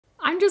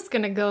just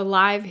gonna go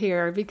live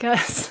here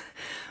because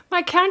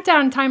my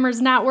countdown timer's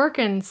not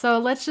working. So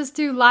let's just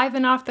do live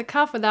and off the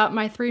cuff without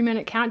my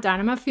 3-minute countdown.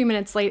 I'm a few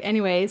minutes late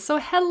anyway. So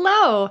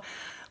hello,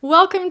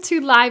 welcome to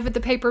Live with the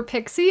Paper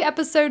Pixie,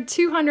 episode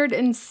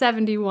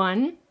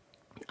 271.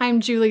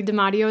 I'm Julie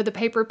DiMatteo, the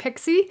Paper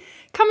Pixie,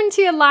 coming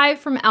to you live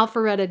from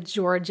Alpharetta,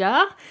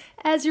 Georgia.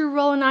 As you're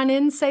rolling on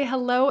in, say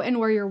hello and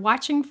where you're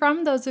watching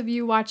from, those of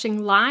you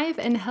watching live,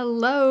 and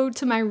hello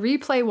to my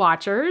replay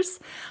watchers.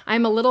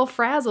 I'm a little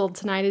frazzled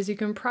tonight, as you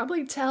can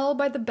probably tell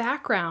by the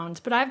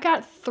background, but I've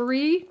got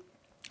 3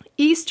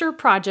 Easter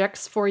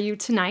projects for you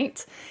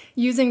tonight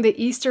using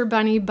the Easter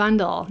Bunny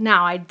bundle.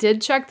 Now, I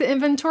did check the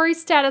inventory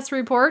status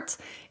report.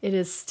 It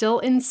is still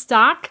in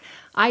stock.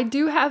 I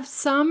do have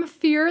some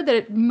fear that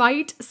it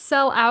might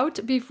sell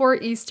out before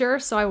Easter,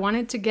 so I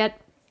wanted to get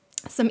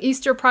some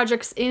Easter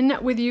projects in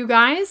with you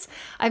guys.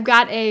 I've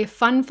got a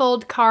fun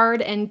fold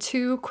card and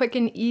 2 quick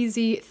and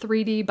easy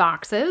 3D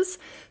boxes.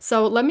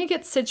 So let me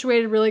get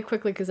situated really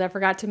quickly because I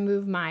forgot to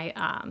move my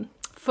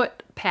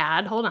foot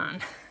pad. Hold on.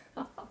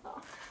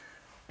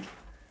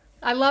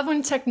 I love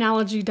when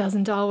technology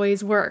doesn't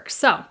always work.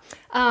 So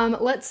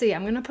let's see,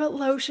 I'm gonna put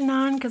lotion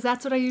on because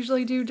that's what I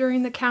usually do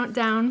during the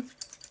countdown.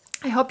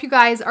 I hope you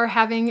guys are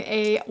having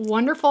a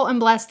wonderful and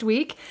blessed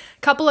week.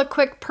 A couple of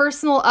quick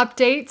personal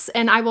updates,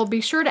 and I will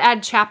be sure to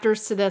add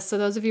chapters to this so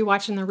those of you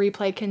watching the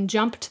replay can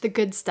jump to the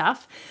good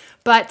stuff.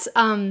 But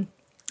I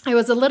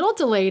was a little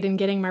delayed in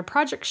getting my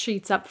project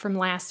sheets up from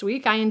last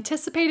week. I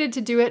anticipated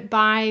to do it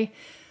by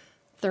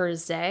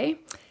Thursday,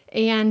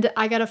 and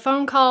I got a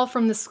phone call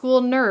from the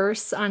school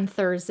nurse on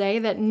Thursday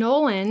that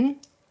Nolan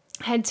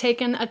had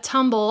taken a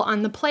tumble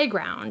on the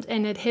playground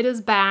and had hit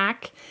his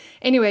back.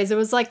 Anyways, it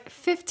was like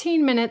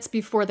 15 minutes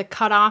before the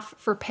cutoff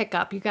for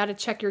pickup. You got to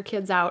check your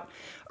kids out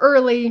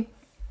early.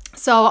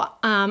 So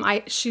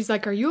she's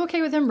like, "Are you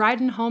okay with him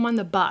riding home on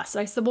the bus?"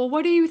 I said, "Well,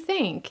 what do you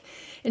think?"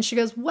 And she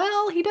goes,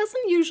 "Well, he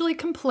doesn't usually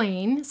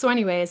complain." So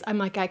anyways, I'm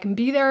like, I can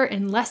be there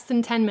in less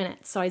than 10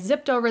 minutes. So I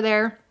zipped over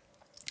there.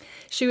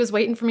 She was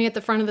waiting for me at the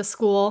front of the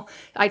school.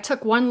 I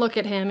took one look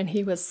at him and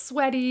he was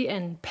sweaty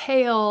and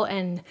pale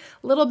and a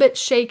little bit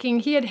shaking.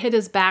 He had hit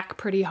his back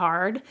pretty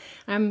hard.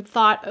 I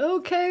thought,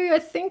 okay, I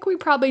think we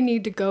probably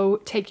need to go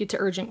take you to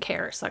urgent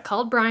care. So I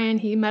called Brian,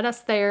 he met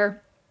us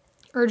there.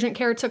 Urgent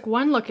care took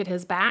one look at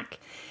his back.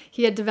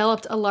 He had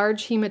developed a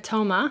large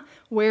hematoma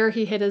where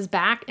he hit his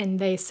back, and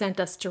they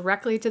sent us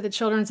directly to the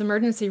children's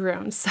emergency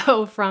room.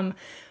 So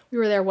we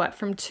were there,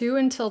 from 2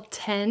 until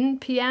 10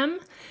 p.m.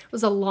 It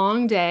was a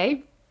long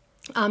day.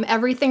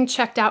 Everything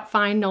checked out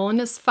fine. Nolan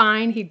is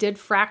fine. He did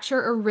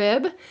fracture a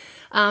rib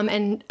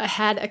and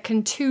had a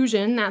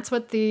contusion. That's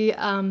what the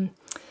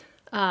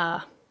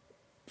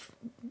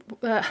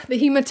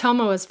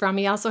hematoma was from.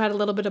 He also had a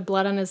little bit of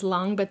blood on his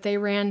lung, but they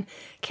ran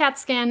CAT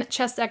scan,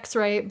 chest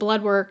x-ray,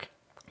 blood work.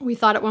 We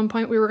thought at one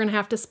point we were going to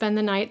have to spend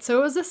the night. So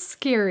it was a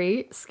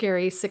scary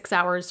 6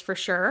 hours for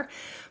sure.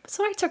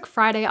 So I took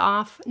Friday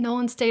off.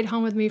 Nolan stayed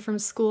home with me from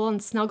school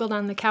and snuggled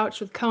on the couch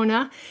with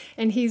Kona,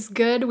 and he's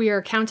good. We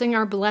are counting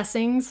our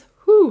blessings.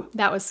 Whew,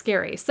 that was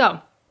scary.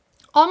 So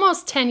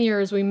almost 10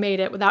 years we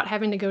made it without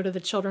having to go to the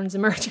children's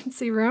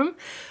emergency room.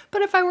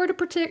 But if I were to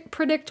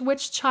predict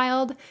which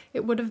child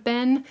it would have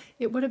been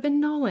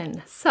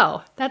Nolan.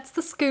 So that's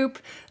the scoop.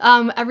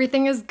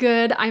 Everything is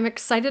good. I'm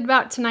excited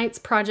about tonight's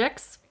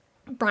projects.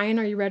 Brian,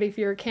 are you ready for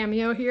your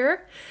cameo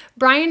here?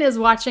 Brian is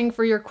watching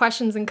for your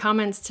questions and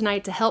comments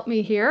tonight to help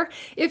me here.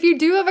 If you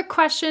do have a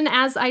question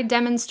as I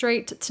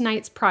demonstrate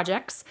tonight's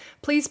projects,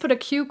 please put a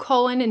Q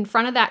colon in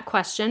front of that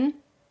question.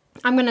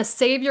 I'm going to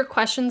save your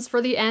questions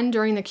for the end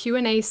during the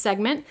Q&A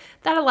segment.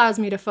 That allows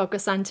me to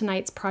focus on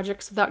tonight's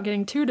projects without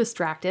getting too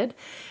distracted.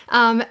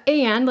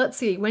 And let's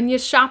see, when you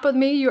shop with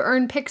me, you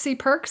earn Pixie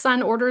Perks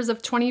on orders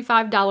of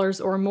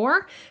 $25 or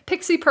more.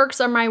 Pixie Perks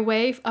are my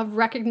way of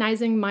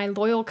recognizing my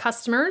loyal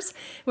customers.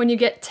 When you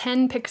get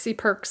 10 Pixie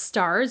Perks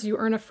stars, you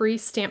earn a free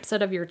stamp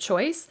set of your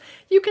choice.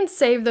 You can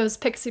save those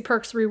Pixie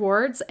Perks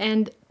rewards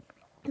and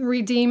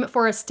redeem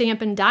for a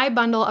stamp and die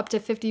bundle up to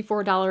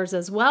 $54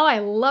 as well. I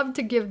love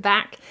to give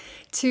back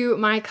to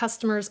my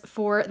customers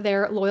for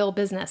their loyal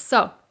business.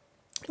 So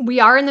we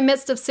are in the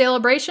midst of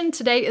Celebration.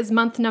 Today is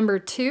month number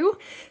 2.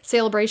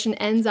 Celebration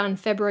ends on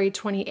February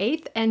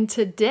 28th. And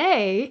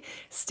today,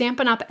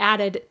 Stampin' Up!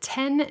 Added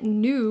 10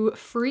 new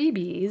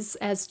freebies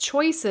as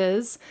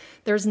choices.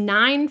 There's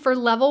 9 for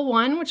level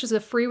 1, which is a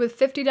free with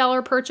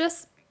 $50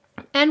 purchase,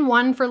 and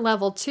 1 for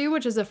level 2,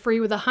 which is a free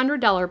with a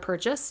 $100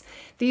 purchase.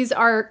 These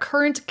are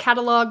current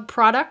catalog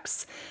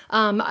products,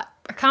 a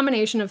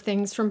combination of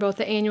things from both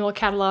the annual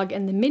catalog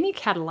and the mini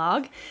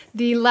catalog.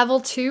 The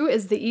level 2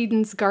 is the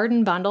Eden's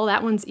Garden Bundle.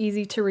 That one's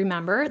easy to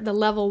remember. The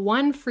level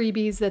 1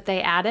 freebies that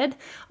they added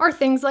are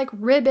things like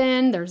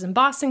ribbon, there's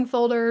embossing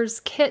folders,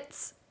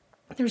 kits.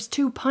 There's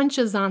 2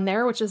 punches on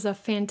there, which is a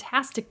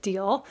fantastic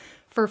deal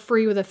for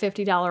free with a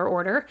 $50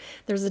 order.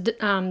 There's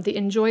the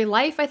Enjoy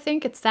Life, I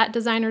think. It's that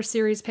designer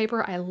series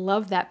paper. I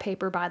love that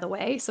paper, by the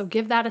way. So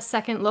give that a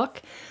second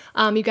look.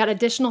 You got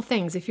additional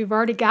things. If you've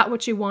already got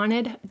what you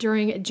wanted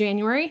during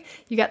January,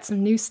 you got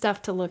some new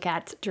stuff to look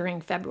at during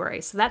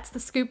February. So that's the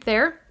scoop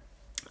there.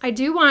 I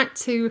do want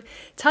to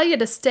tell you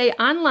to stay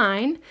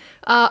online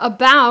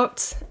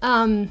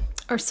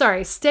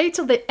stay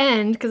till the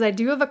end, because I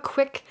do have a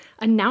quick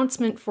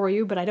announcement for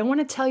you, but I don't want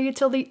to tell you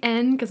till the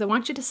end because I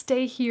want you to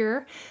stay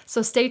here.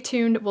 So stay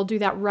tuned. We'll do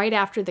that right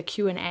after the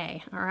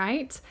Q&A. All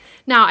right.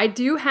 Now I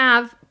do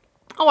have,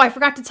 I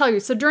forgot to tell you.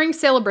 So during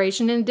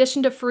Celebration, in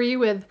addition to free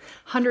with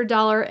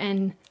 $100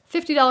 and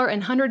 $50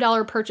 and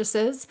 $100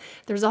 purchases,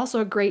 there's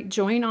also a great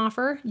join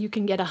offer. You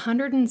can get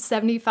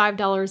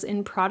 $175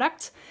 in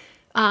product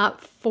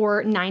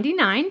for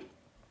 $99.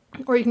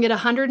 Or you can get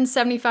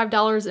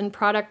 $175 in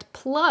product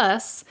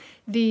plus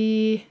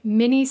the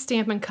mini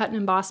Stampin' Cut and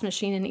Emboss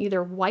machine in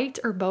either white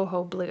or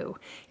boho blue.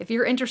 If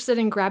you're interested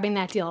in grabbing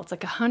that deal, it's like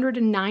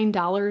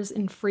 $109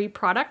 in free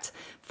product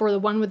for the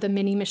one with the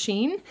mini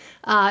machine.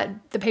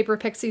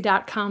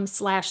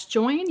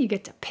 Thepaperpixie.com/join. You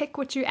get to pick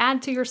what you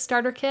add to your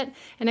starter kit,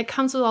 and it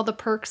comes with all the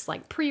perks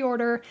like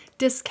pre-order,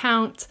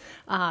 discount,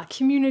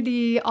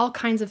 community, all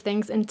kinds of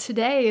things. And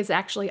today is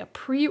actually a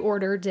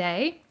pre-order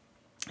day.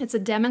 It's a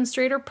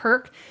demonstrator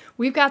perk.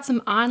 We've got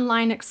some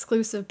online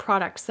exclusive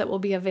products that will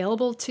be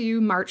available to you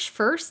March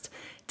 1st.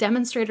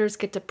 Demonstrators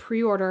get to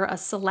pre-order a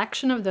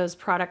selection of those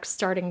products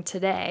starting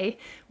today,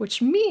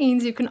 which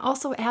means you can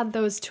also add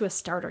those to a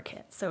starter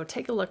kit. So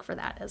take a look for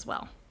that as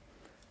well.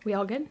 We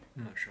all good?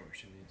 I'm not sure what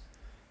she means.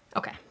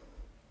 Okay.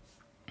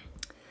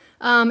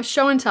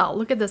 Show and tell.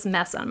 Look at this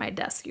mess on my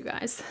desk, you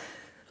guys.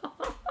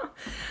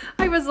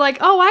 I was like,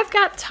 oh, I've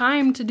got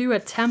time to do a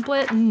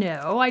template.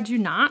 No, I do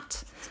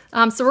not.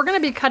 So we're going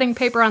to be cutting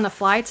paper on the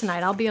fly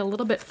tonight. I'll be a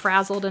little bit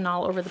frazzled and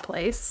all over the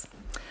place.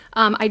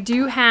 I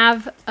do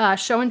have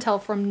show and tell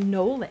from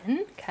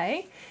Nolan.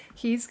 Okay.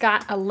 He's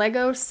got a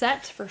Lego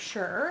set for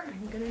sure.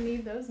 I'm going to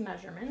need those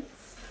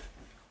measurements.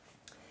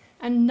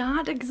 I'm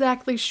not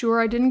exactly sure.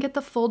 I didn't get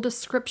the full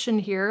description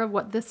here of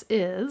what this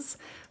is,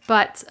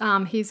 but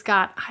he's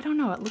got, I don't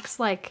know, it looks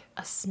like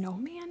a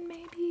snowman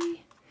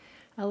maybe?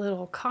 A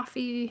little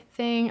coffee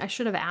thing. I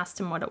should have asked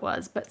him what it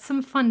was, but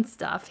some fun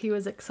stuff. He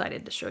was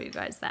excited to show you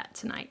guys that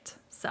tonight.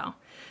 So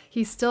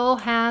he still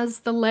has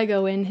the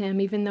Lego in him,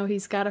 even though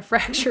he's got a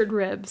fractured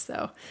rib.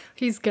 So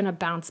he's going to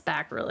bounce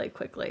back really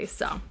quickly.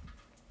 So,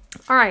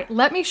 all right,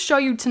 let me show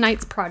you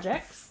tonight's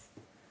projects.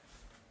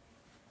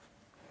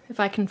 If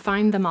I can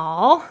find them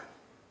all.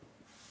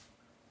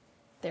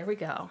 There we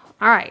go.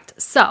 All right,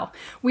 so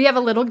we have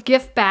a little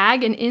gift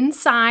bag, and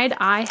inside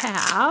I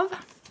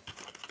have,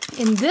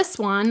 in this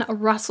one, a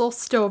Russell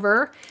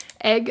Stover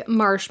egg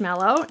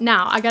marshmallow.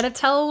 Now, I gotta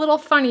tell a little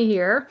funny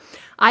here.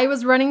 I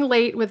was running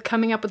late with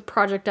coming up with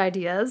project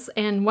ideas,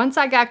 and once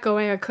I got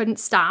going, I couldn't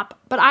stop,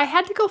 but I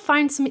had to go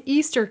find some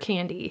Easter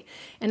candy.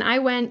 And I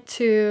went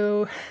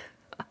to,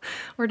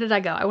 where did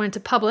I go? I went to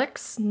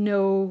Publix,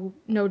 no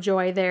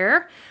joy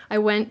there. I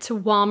went to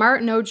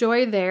Walmart, no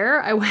joy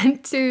there. I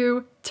went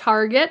to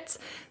Target,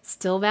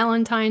 still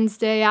Valentine's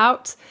Day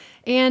out.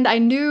 And I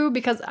knew,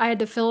 because I had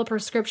to fill a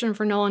prescription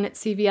for Nolan at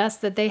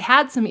CVS, that they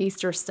had some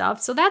Easter stuff.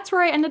 So that's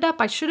where I ended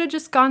up. I should have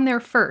just gone there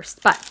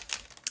first. But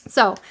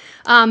so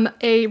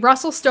a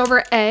Russell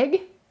Stover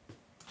egg.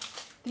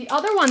 The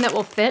other one that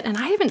will fit, and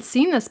I haven't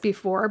seen this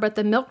before, but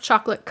the milk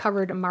chocolate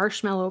covered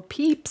marshmallow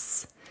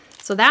peeps.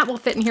 So that will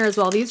fit in here as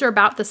well. These are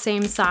about the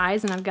same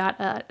size, and I've got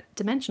a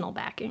dimensional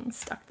backing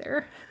stuck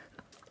there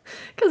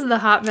because of the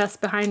hot mess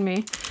behind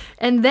me.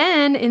 And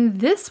then in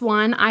this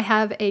one, I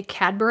have a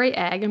Cadbury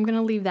egg. I'm going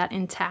to leave that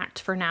intact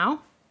for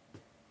now.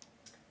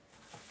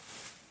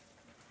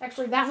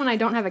 Actually, that one I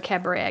don't have a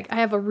Cadbury egg. I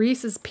have a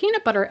Reese's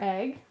peanut butter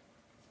egg,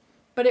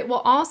 but it will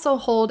also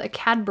hold a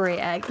Cadbury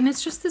egg. And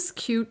it's just this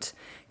cute,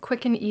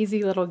 quick and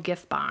easy little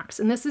gift box.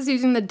 And this is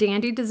using the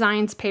Dandy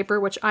Designs paper,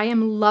 which I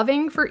am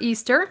loving for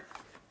Easter.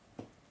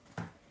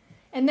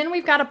 And then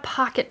we've got a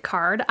pocket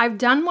card. I've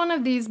done one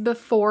of these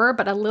before,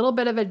 but a little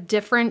bit of a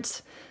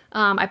different,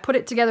 I put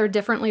it together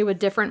differently with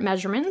different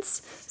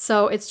measurements.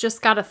 So it's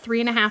just got a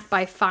 3.5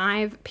 by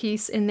 5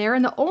 piece in there.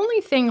 And the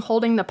only thing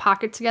holding the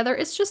pocket together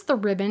is just the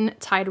ribbon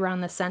tied around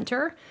the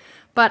center.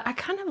 But I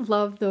kind of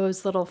love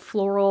those little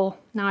floral,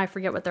 now I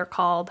forget what they're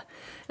called.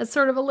 It's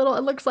sort of a little,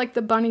 it looks like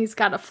the bunny's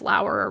got a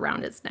flower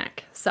around its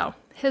neck. So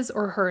his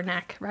or her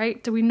neck,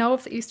 right? Do we know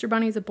if the Easter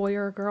bunny is a boy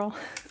or a girl?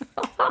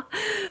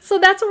 So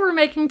that's what we're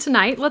making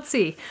tonight. Let's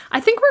see. I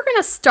think we're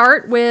gonna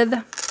start with,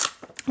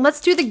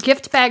 let's do the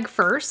gift bag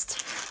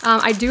first.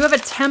 I do have a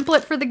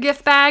template for the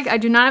gift bag. I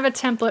do not have a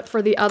template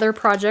for the other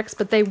projects,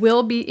 but they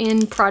will be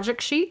in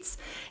project sheets.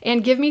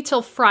 And give me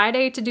till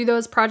Friday to do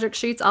those project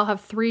sheets. I'll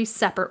have 3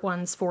 separate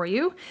ones for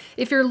you.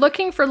 If you're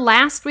looking for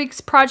last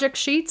week's project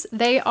sheets,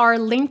 they are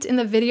linked in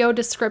the video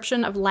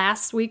description of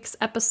last week's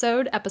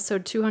episode,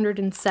 episode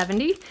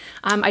 270.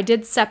 I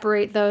did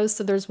separate those.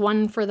 So there's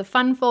one for the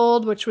fun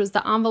fold, which was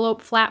the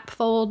envelope flap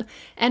fold,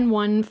 and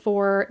one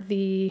for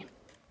the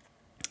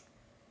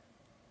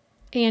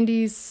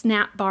Andy's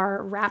Snap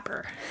Bar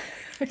wrapper.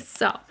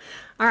 So,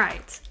 all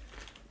right.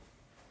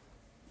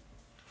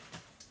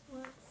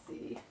 Let's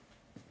see.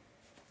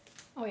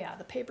 Oh yeah,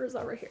 the paper's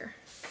over here.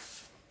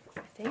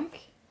 I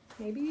think,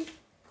 maybe.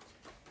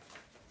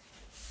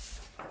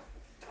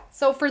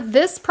 So for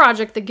this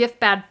project, the gift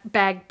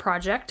bag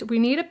project, we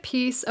need a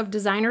piece of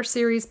designer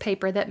series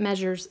paper that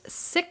measures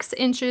 6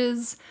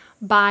 inches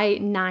by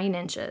 9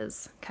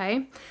 inches,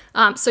 okay?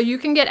 So you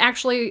can get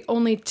actually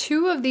only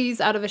 2 of these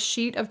out of a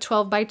sheet of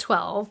 12 by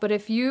 12, but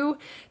if you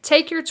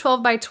take your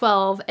 12 by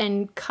 12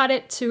 and cut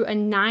it to a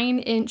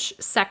 9-inch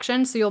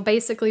section, so you'll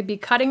basically be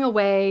cutting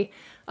away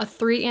a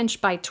 3-inch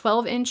by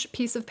 12-inch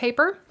piece of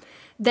paper,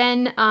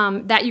 then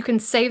that you can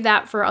save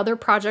that for other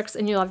projects,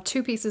 and you'll have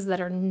 2 pieces that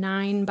are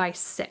 9 by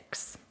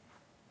 6.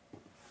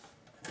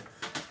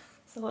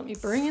 So let me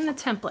bring in the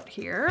template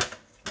here.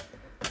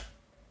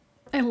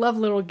 I love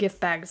little gift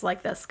bags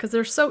like this because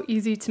they're so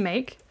easy to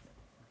make.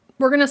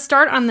 We're gonna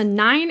start on the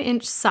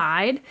 9-inch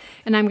side,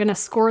 and I'm gonna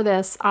score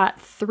this at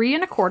 3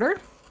 1/4,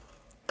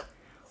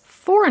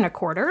 4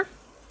 1/4,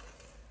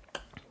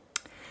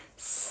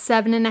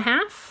 7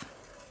 1/2,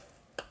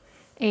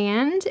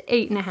 and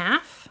 8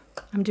 1/2.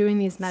 I'm doing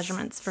these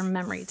measurements from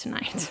memory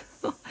tonight.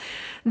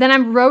 Then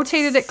I'm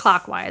rotated it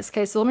clockwise.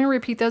 Okay, so let me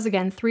repeat those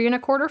again. 3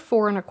 1/4,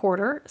 4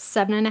 1/4,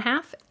 7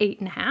 1/2,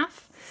 8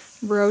 1/2.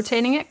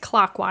 Rotating it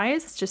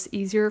clockwise. It's just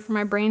easier for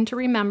my brain to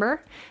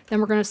remember.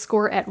 Then we're going to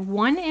score at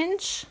 1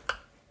 inch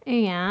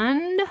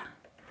and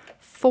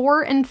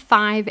 4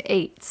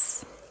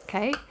 5/8.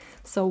 Okay,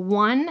 so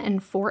 1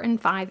 and 4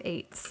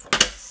 5/8.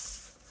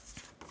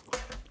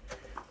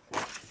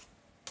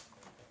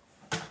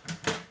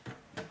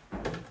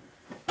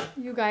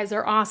 You guys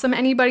are awesome.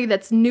 Anybody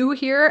that's new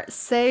here,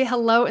 say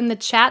hello in the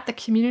chat. The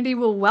community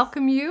will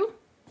welcome you.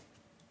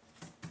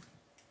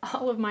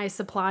 All of my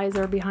supplies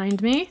are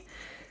behind me.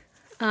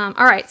 All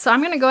right, so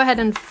I'm gonna go ahead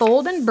and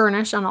fold and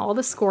burnish on all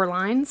the score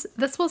lines.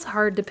 This was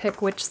hard to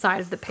pick which side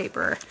of the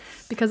paper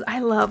because I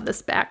love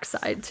this back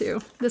side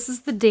too. This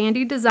is the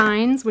Dandy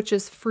Designs, which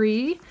is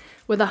free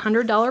with a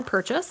 $100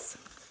 purchase.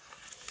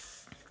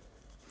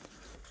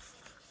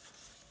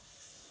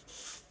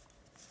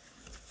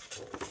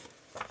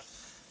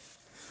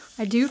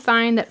 I do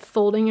find that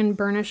folding and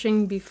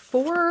burnishing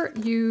before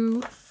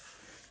you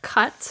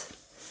cut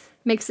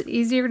makes it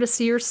easier to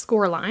see your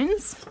score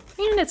lines,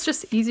 and it's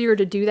just easier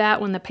to do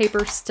that when the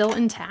paper's still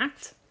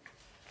intact.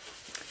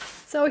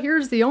 So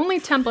here's the only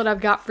template I've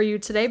got for you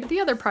today, but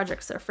the other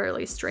projects are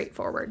fairly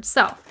straightforward.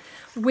 So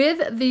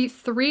with the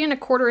 3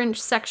 1/4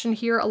 inch section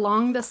here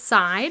along the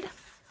side,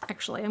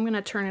 actually I'm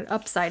gonna turn it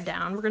upside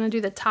down. We're gonna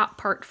do the top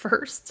part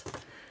first.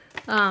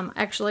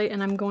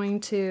 And I'm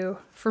going to,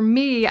 for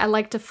me, I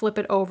like to flip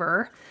it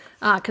over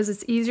because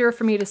it's easier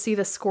for me to see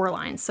the score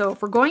line. So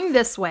if we're going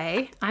this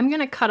way, I'm going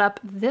to cut up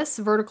this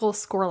vertical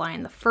score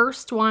line, the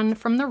first one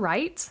from the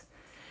right,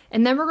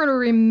 and then we're going to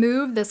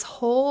remove this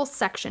whole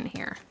section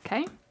here,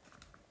 okay?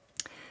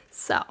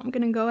 So I'm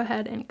going to go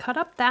ahead and cut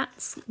up that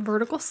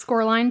vertical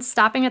score line,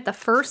 stopping at the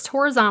first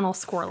horizontal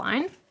score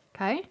line,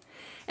 okay?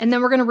 And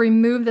then we're going to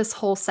remove this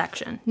whole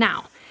section.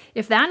 Now,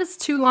 if that is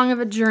too long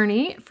of a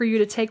journey for you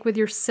to take with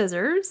your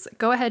scissors,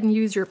 go ahead and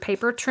use your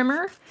paper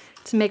trimmer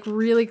to make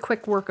really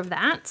quick work of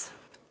that.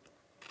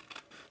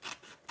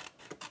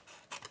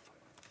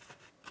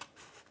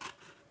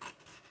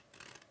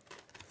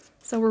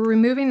 So we're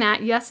removing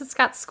that. Yes, it's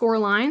got score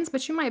lines,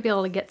 but you might be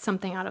able to get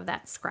something out of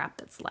that scrap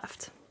that's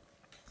left.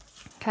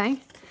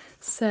 Okay,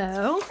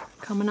 so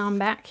coming on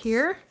back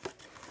here.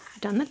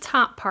 Done the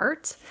top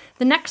part.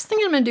 The next thing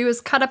I'm going to do is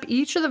cut up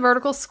each of the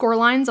vertical score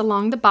lines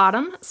along the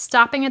bottom,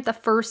 stopping at the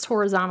first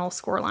horizontal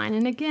score line.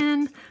 And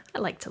again, I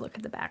like to look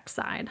at the back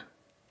side.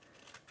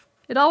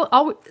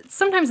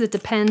 Sometimes it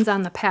depends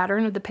on the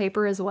pattern of the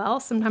paper as well.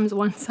 Sometimes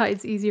one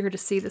side's easier to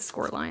see the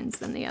score lines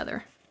than the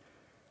other.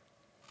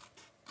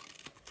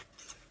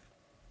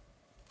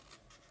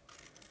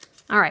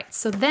 All right,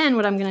 so then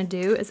what I'm going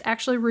to do is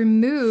actually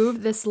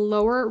remove this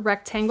lower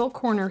rectangle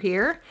corner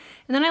here.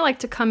 And then I like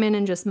to come in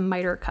and just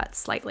miter cut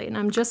slightly. And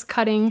I'm just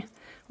cutting,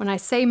 when I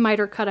say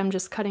miter cut, I'm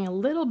just cutting a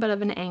little bit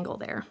of an angle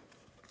there.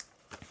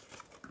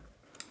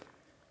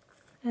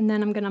 And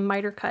then I'm going to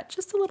miter cut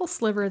just a little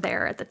sliver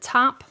there at the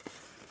top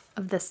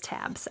of this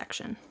tab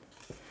section.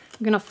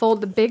 I'm going to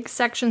fold the big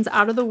sections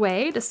out of the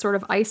way to sort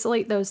of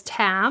isolate those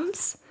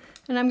tabs.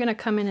 And I'm going to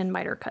come in and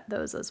miter cut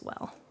those as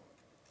well.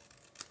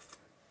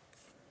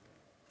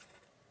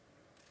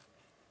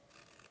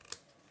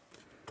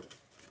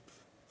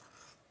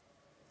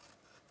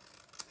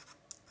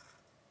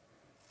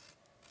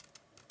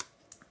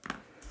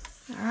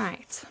 All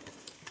right,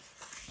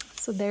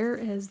 so there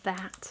is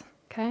that,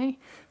 okay?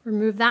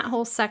 Remove that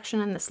whole section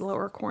in this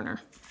lower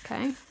corner,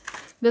 okay?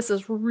 This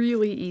is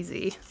really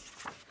easy,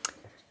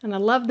 and I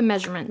love the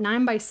measurement,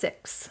 9 by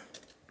 6.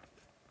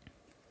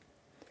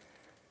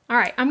 All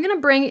right, I'm gonna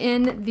bring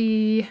in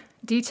the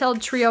detailed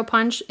trio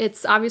punch.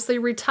 It's obviously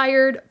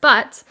retired,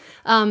 but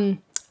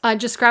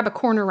just grab a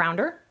corner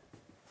rounder.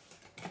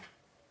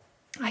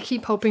 I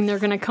keep hoping they're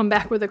gonna come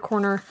back with a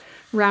corner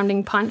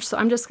rounding punch. So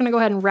I'm just gonna go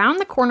ahead and round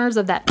the corners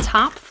of that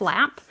top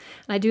flap.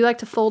 And I do like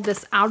to fold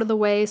this out of the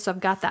way so I've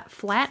got that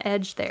flat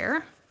edge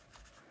there.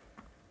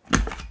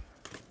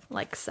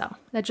 Like so.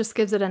 That just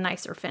gives it a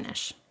nicer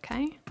finish,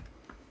 okay?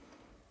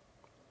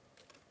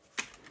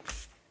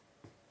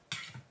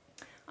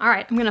 All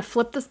right, I'm gonna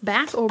flip this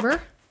back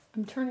over.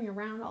 I'm turning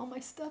around, all my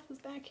stuff is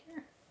back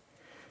here.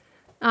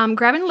 I'm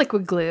grabbing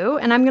liquid glue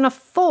and I'm gonna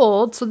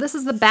fold, so this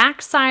is the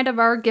back side of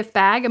our gift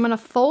bag. I'm gonna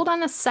fold on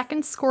the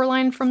second score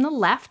line from the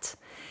left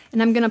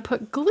and I'm gonna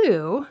put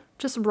glue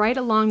just right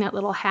along that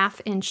little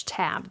 1/2 inch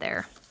tab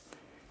there.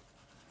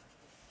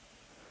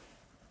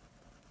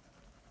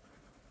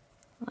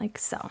 Like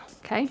so,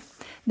 okay?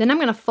 Then I'm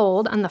gonna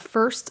fold on the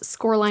first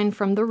score line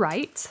from the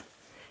right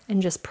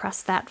and just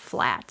press that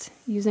flat,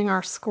 using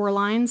our score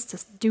lines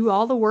to do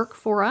all the work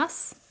for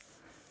us.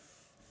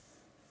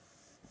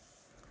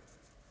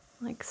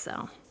 Like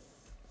so.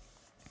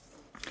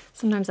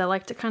 Sometimes I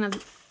like to kind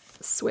of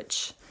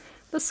switch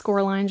the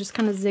score line, just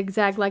kind of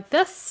zigzag like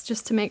this,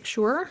 just to make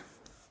sure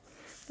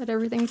that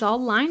everything's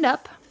all lined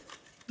up.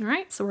 All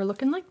right, so we're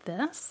looking like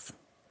this.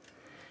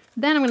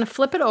 Then I'm gonna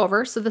flip it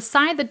over. So the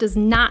side that does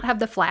not have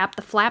the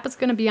flap is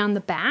gonna be on the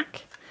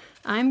back.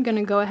 I'm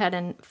gonna go ahead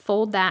and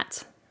fold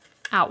that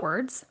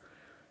outwards,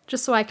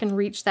 just so I can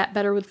reach that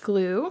better with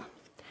glue.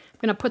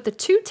 I'm gonna put the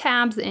 2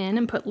 tabs in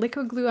and put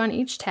liquid glue on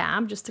each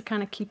tab just to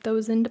kind of keep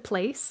those into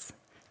place.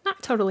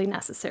 Not totally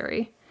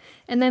necessary.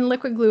 And then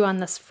liquid glue on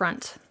this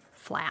front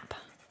flap.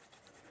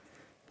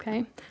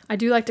 Okay, I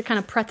do like to kind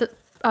of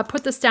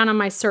put this down on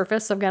my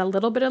surface so I've got a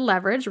little bit of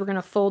leverage. We're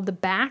gonna fold the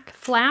back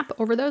flap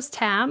over those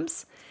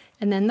tabs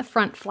and then the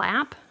front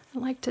flap. I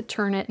like to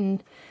turn it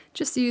and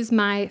just use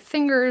my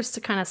fingers to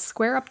kind of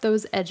square up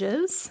those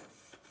edges.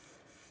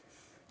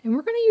 And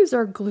we're going to use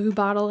our glue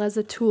bottle as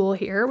a tool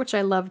here, which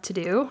I love to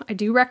do. I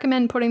do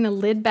recommend putting the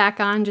lid back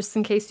on just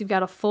in case you've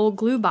got a full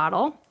glue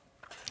bottle.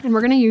 And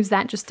we're going to use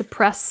that just to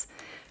press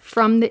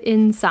from the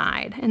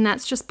inside. And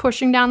that's just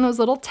pushing down those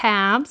little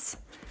tabs,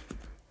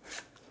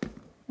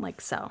 like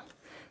so.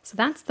 So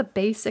that's the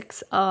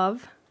basics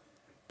of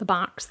the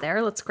box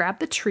there. Let's grab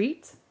the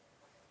treat.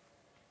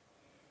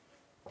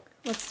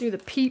 Let's do the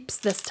peeps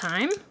this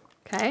time,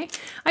 okay?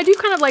 I do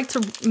kind of like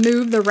to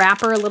move the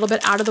wrapper a little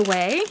bit out of the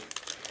way.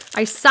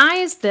 I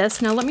sized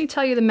this. Now let me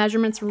tell you the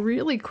measurements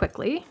really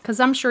quickly, because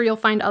I'm sure you'll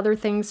find other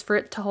things for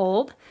it to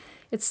hold.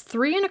 It's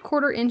 3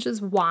 1/4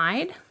 inches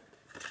wide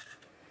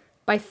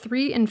by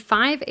 3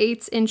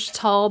 5/8 inch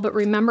tall, but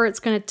remember it's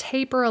going to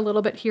taper a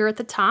little bit here at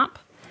the top,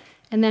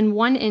 and then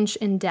 1 inch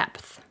in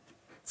depth.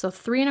 So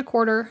 3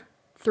 1/4,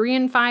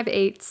 3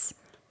 5/8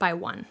 by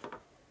 1.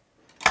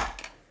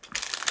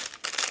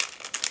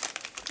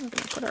 We're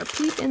going to put our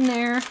peep in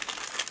there,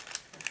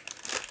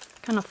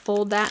 kind of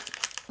fold that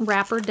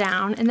wrapper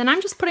down, and then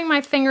I'm just putting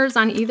my fingers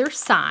on either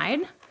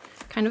side,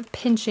 kind of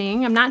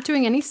pinching. I'm not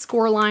doing any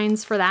score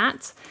lines for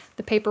that.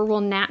 The paper will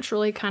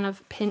naturally kind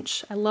of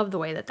pinch. I love the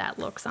way that that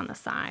looks on the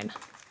side.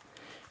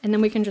 And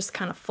then we can just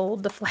kind of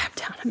fold the flap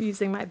down. I'm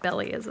using my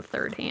belly as a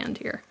third hand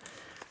here,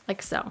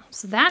 like so.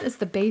 So that is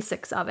the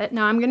basics of it.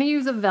 Now I'm going to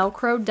use a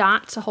Velcro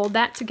dot to hold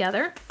that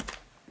together.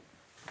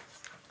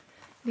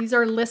 These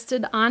are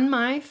listed on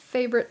my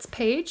favorites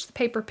page,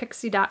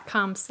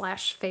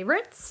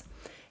 paperpixie.com/favorites.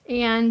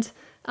 And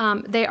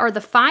they are the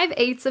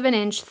 5/8 of an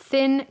inch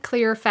thin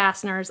clear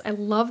fasteners. I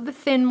love the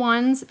thin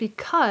ones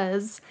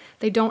because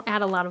they don't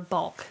add a lot of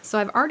bulk. So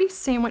I've already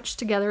sandwiched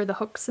together the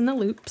hooks and the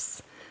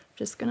loops. I'm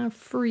just gonna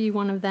free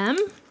one of them.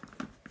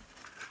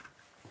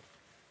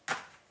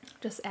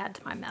 Just add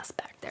to my mess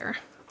back there.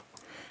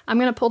 I'm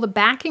gonna pull the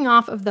backing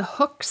off of the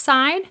hook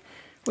side,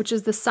 which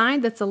is the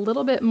side that's a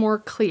little bit more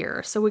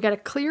clear. So we got a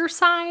clear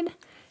side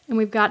and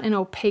we've got an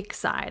opaque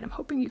side. I'm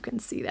hoping you can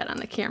see that on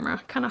the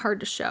camera. Kind of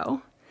hard to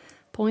show.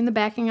 Pulling the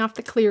backing off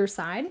the clear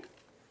side.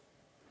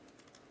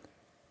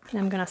 And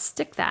I'm going to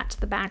stick that to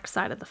the back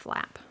side of the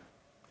flap.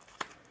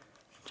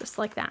 Just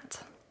like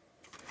that.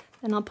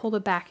 Then I'll pull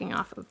the backing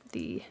off of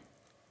the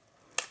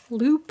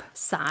loop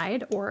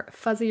side, or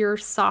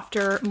fuzzier,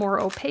 softer, more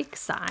opaque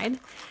side.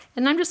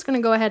 And I'm just going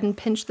to go ahead and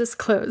pinch this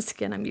closed.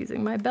 Again, I'm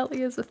using my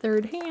belly as a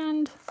third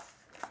hand.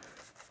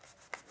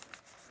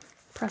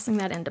 Pressing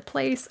that into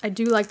place. I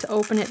do like to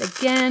open it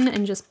again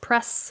and just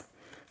press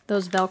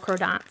those Velcro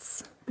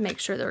dots. Make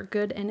sure they're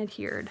good and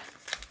adhered.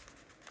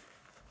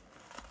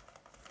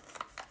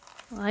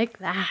 Like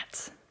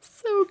that.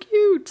 So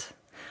cute.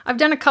 I've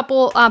done a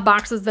couple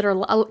boxes that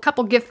are, a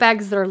couple gift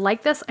bags that are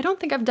like this. I don't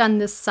think I've done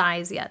this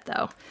size yet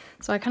though.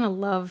 So I kind of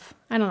love,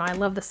 I don't know, I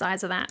love the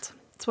size of that.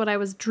 It's what I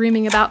was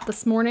dreaming about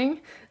this morning,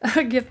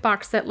 a gift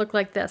box that looked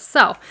like this.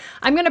 So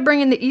I'm gonna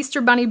bring in the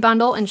Easter Bunny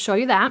bundle and show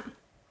you that.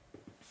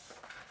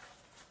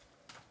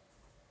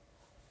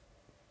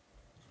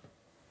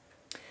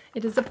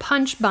 It is a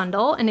punch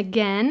bundle, and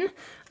again,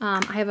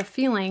 I have a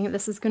feeling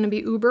this is going to be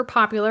uber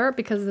popular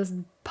because this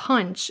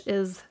punch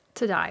is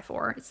to die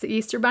for. It's the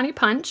Easter Bunny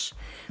Punch.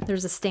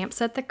 There's a stamp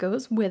set that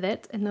goes with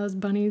it, and those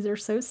bunnies are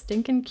so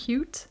stinking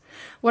cute.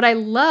 What I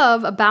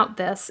love about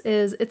this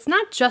is it's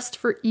not just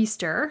for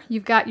Easter.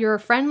 You've got You're a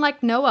Friend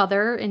Like No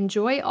Other,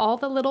 Enjoy All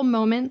the Little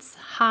Moments,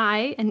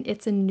 Hi, and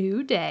It's a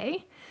New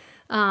Day.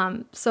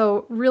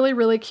 So really,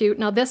 really cute.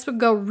 Now this would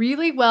go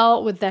really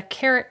well with the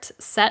carrot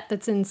set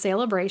that's in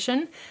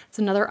Celebration. It's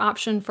another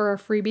option for a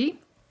freebie.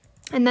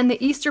 And then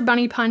the Easter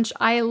Bunny Punch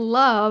I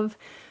love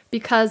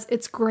because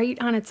it's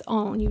great on its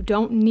own. You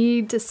don't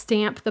need to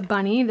stamp the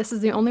bunny. This is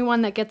the only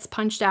one that gets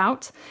punched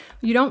out.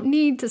 You don't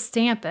need to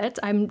stamp it.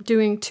 I'm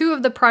doing 2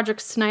 of the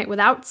projects tonight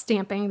without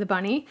stamping the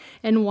bunny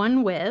and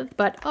 1 with,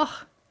 but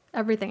oh,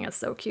 everything is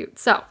so cute.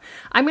 So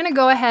I'm gonna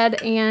go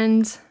ahead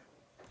and,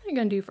 what am I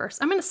gonna do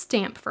first? I'm gonna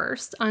stamp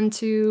first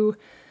onto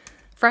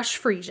Fresh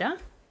Freesia.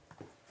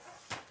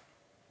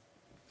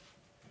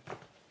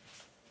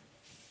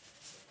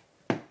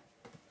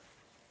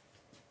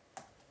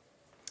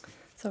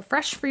 So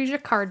Fresh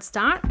Freesia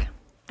cardstock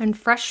and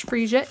Fresh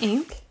Freesia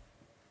ink.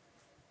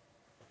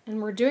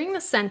 And we're doing the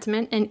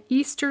sentiment, An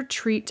Easter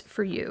Treat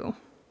for You.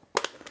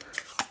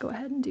 Go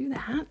ahead and do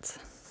that.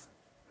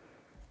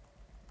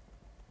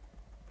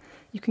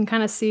 You can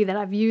kind of see that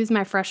I've used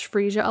my Fresh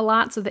Freesia a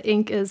lot, so the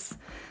ink is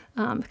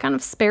kind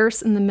of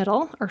sparse in the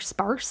middle,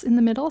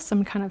 so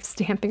I'm kind of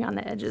stamping on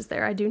the edges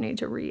there. I do need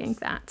to re-ink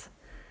that.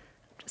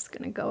 I'm just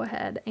gonna go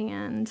ahead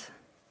and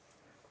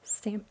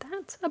stamp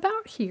that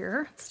about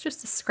here. It's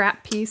just a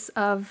scrap piece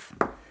of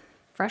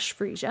Fresh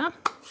Freesia.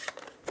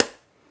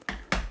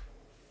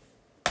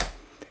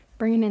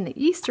 Bringing in the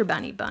Easter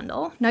Bunny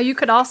bundle. Now you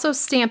could also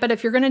stamp it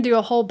if you're going to do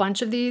a whole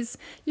bunch of these.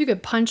 You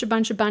could punch a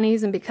bunch of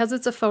bunnies, and because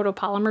it's a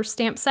photopolymer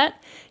stamp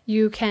set,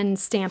 you can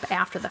stamp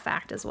after the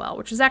fact as well,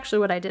 which is actually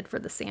what I did for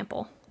the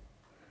sample.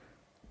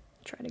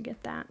 Try to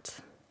get that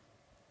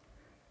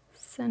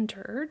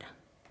centered.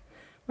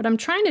 What I'm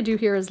trying to do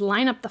here is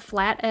line up the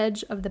flat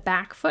edge of the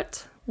back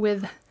foot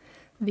with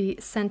the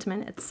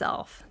sentiment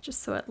itself,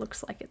 just so it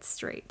looks like it's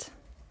straight,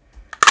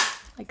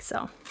 like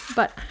so.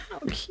 But how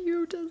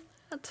cute is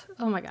that?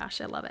 Oh my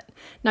gosh, I love it.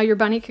 Now your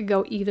bunny could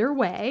go either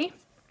way.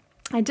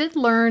 I did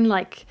learn,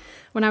 like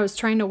when I was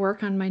trying to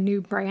work on my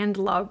new brand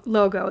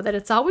logo, that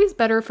it's always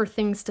better for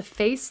things to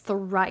face the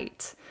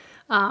right.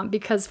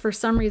 Because for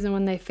some reason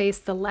when they face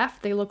the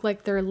left, they look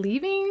like they're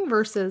leaving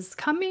versus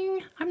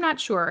coming. I'm not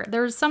sure.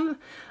 There's some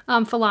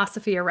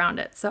philosophy around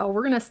it. So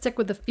we're going to stick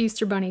with the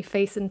Easter Bunny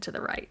facing to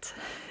the right.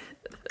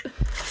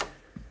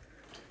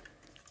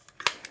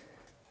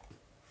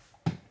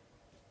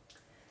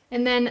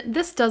 And then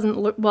this doesn't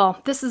look,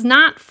 well, this is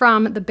not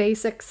from the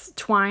Basics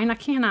twine. I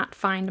cannot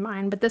find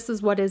mine, but this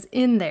is what is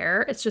in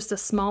there. It's just a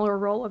smaller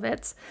roll of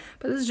it,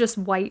 but this is just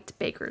white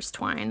baker's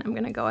twine. I'm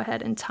gonna go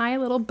ahead and tie a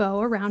little bow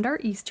around our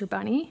Easter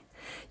Bunny.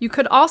 You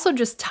could also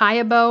just tie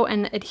a bow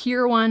and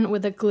adhere one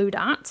with a glue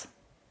dot.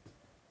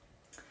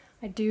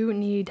 I do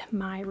need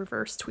my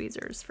reverse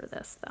tweezers for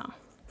this though.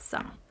 So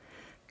I'm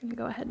gonna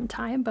go ahead and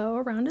tie a bow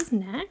around his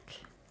neck.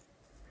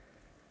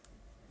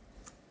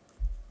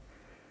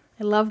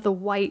 I love the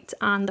white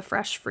on the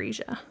Fresh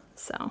Freesia,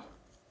 so.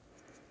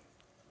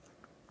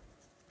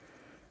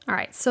 All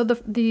right, so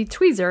the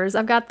tweezers,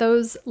 I've got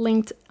those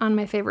linked on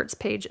my favorites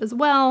page as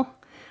well.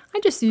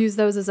 I just use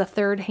those as a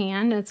third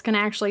hand, and it's gonna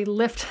actually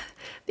lift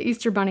the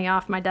Easter Bunny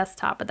off my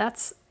desktop, but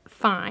that's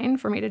fine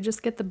for me to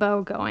just get the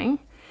bow going.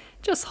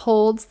 It just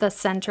holds the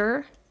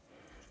center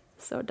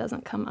so it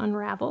doesn't come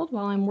unraveled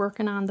while I'm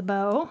working on the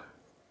bow.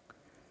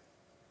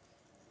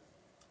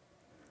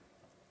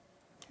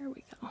 There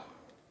we go.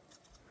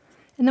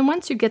 And then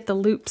once you get the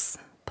loops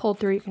pulled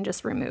through, you can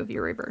just remove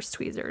your reverse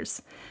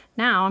tweezers.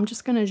 Now I'm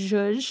just gonna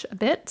zhuzh a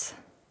bit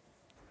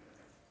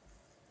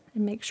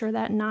and make sure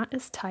that knot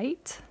is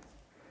tight.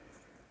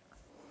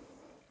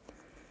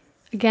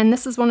 Again,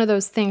 this is one of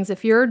those things,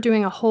 if you're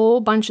doing a whole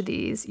bunch of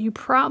these, you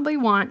probably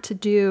want to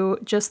do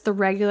just the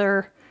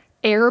regular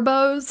air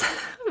bows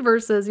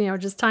versus, you know,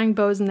 just tying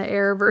bows in the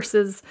air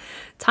versus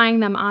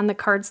tying them on the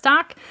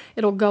cardstock.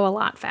 It'll go a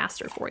lot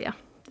faster for you.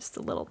 Just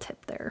a little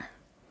tip there.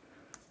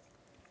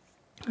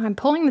 I'm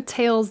pulling the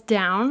tails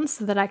down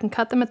so that I can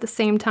cut them at the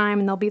same time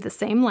and they'll be the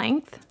same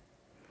length.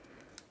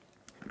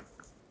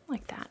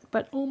 Like that.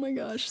 But oh my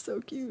gosh,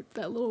 so cute.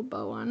 That little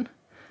bow on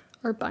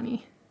our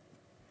bunny.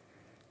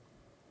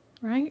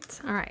 Right?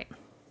 All right.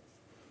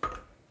 A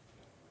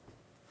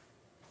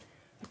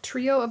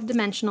trio of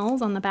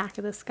dimensionals on the back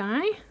of this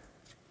guy.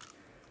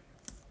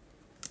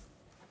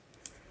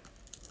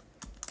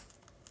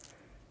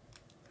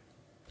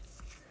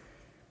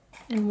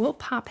 And we'll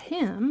pop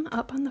him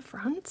up on the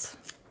front.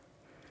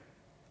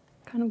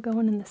 Kind of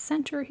going in the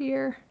center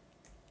here.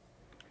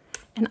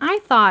 And I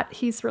thought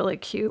he's really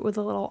cute with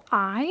a little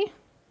eye.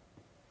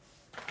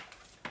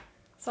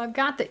 So I've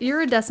got the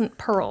iridescent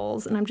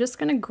pearls, and I'm just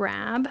going to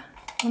grab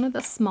one of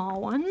the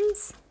small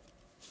ones.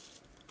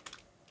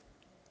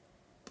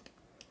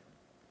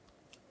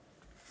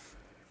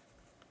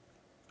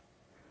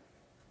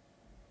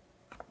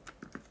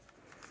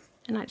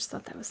 And I just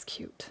thought that was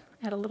cute.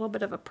 Add a little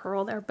bit of a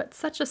pearl there, but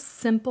such a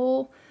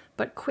simple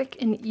but quick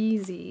and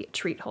easy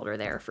treat holder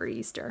there for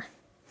Easter.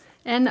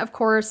 And of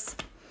course,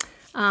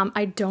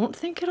 I don't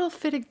think it'll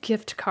fit a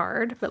gift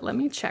card, but let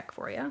me check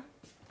for you.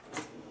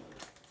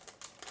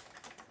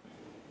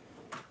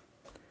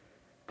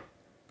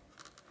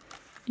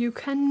 You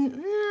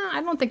can,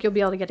 I don't think you'll be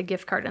able to get a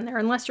gift card in there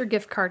unless your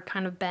gift card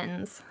kind of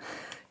bends.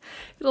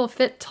 It'll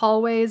fit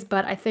tall ways,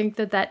 but I think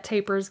that that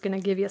taper is going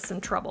to give you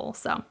some trouble.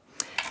 So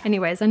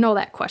anyways, I know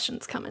that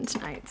question's coming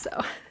tonight.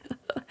 So,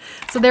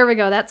 so there we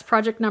go. That's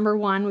project number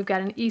 1. We've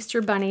got an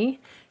Easter Bunny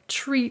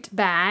treat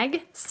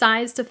bag,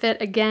 size to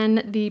fit,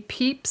 again, the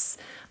Peeps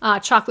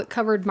chocolate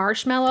covered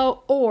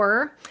marshmallow,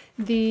 or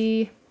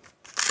the,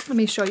 let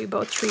me show you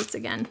both treats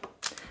again.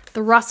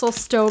 The Russell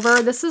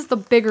Stover. This is the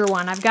bigger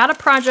one. I've got a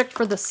project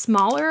for the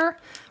smaller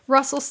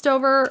Russell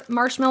Stover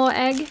marshmallow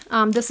egg.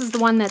 This is the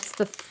one that's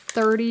the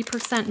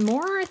 30%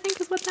 more, I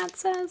think is what that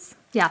says.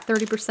 Yeah,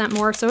 30%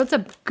 more. So it's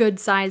a good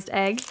sized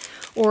egg,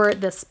 or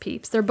this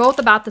Peeps. They're both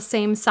about the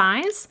same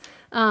size.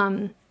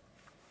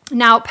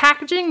 Now,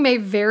 packaging may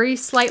vary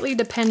slightly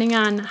depending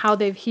on how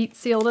they've heat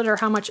sealed it or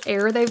how much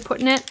air they've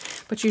put in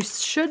it, but you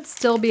should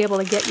still be able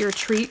to get your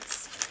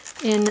treats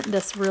in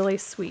this really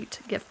sweet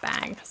gift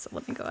bag. So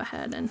let me go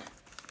ahead and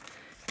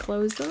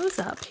close those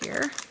up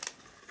here.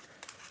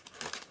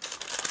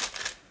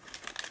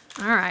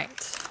 All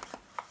right.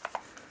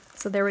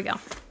 So there we go.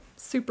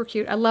 Super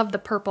cute. I love the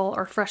purple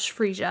or fresh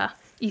freesia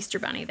Easter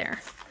Bunny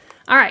there.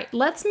 All right,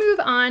 let's move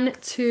on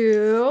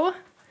to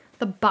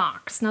the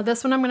box. Now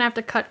this one I'm going to have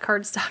to cut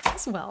cardstock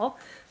as well.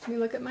 Let me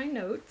look at my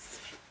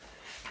notes.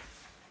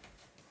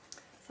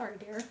 Sorry,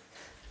 dear.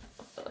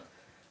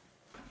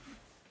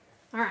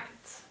 All right.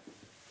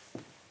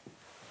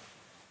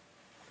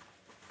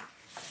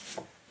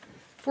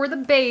 For the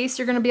base,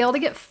 you're going to be able to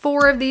get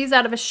 4 of these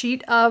out of a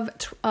sheet of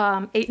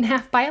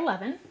 8.5 by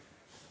 11.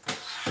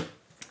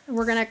 And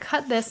we're going to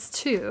cut this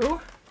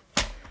to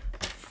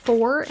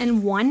 4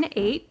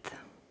 1/8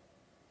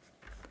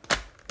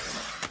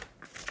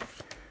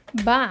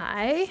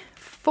 by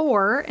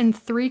 4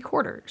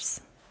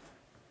 3/4.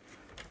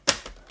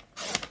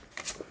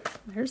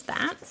 There's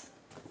that.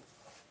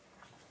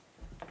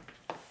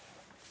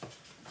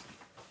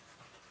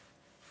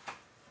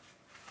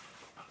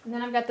 And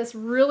then I've got this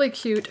really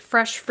cute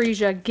fresh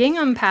freesia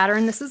gingham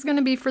pattern. This is going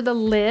to be for the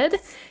lid,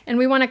 and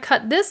we want to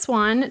cut this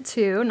one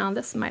to, now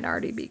this might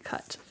already be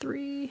cut,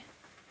 3.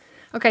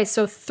 Okay,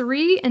 so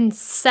 3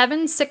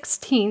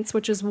 7/16,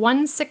 which is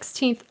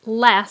 1/16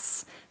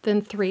 less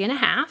than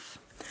 3.5,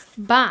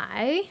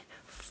 by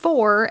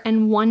 4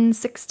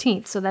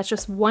 1/16. So that's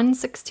just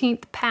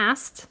 1/16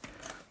 past.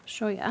 I'll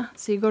show you.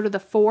 So you go to the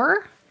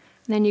 4,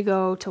 and then you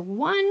go to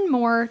one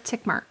more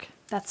tick mark.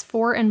 That's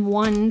 4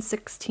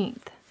 1/16.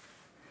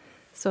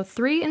 So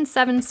 3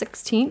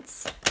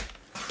 7/16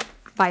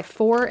 by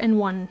 4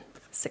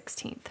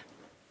 1/16.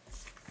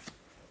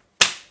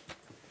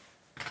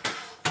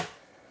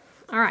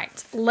 All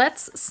right,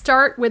 let's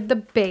start with the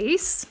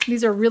base.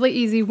 These are really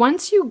easy.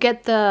 Once you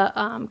get the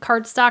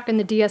cardstock and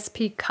the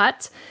DSP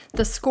cut,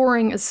 the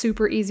scoring is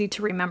super easy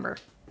to remember.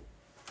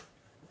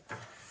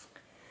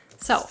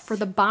 So for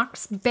the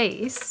box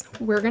base,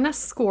 we're gonna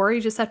score.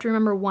 You just have to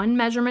remember one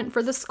measurement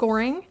for the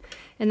scoring,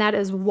 and that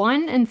is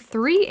 1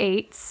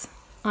 3/8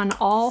 on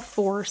all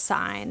 4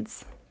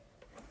 sides.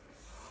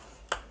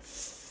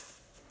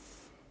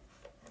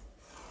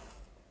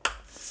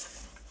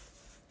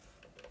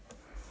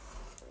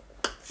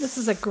 This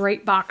is a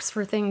great box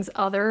for things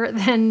other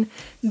than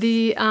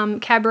the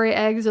Cadbury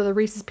eggs or the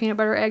Reese's peanut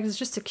butter eggs. It's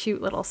just a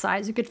cute little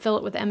size. You could fill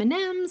it with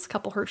M&Ms, a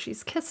couple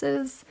Hershey's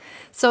Kisses.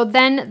 So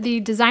then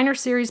the designer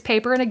series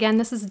paper, and again,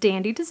 this is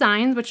Dandy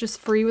Designs, which is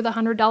free with a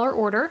 $100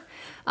 order.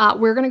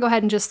 We're gonna go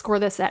ahead and just score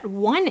this at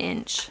 1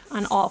 inch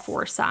on all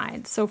 4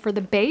 sides. So for the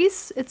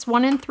base, it's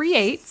 1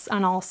 3/8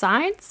 on all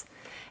sides.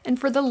 And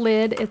for the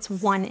lid, it's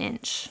 1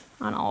 inch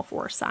on all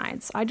 4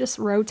 sides. I just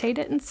rotate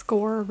it and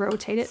score,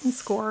 rotate it and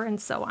score,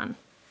 and so on.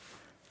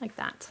 Like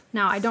that.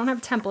 Now, I don't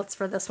have templates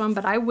for this one,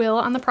 but I will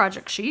on the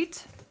project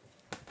sheet.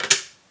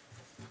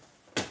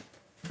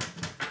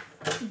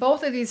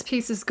 Both of these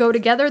pieces go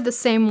together the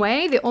same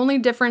way. The only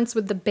difference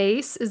with the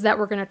base is that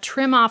we're going to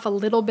trim off a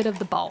little bit of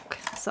the bulk.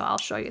 So I'll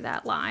show you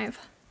that live.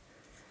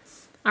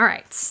 All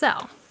right,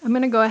 so I'm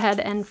going to go ahead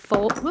and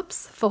fold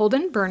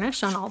and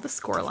burnish on all the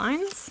score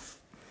lines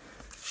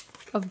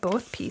of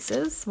both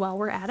pieces while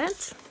we're at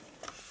it.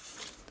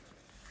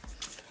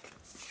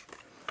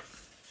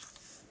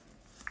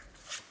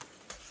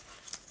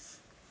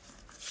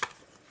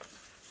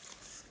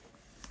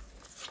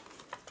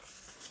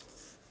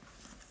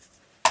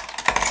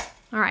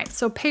 All right,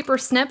 so paper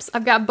snips.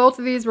 I've got both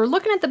of these. We're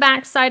looking at the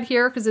back side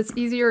here because it's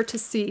easier to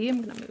see. I'm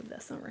gonna move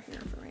this over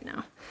here for right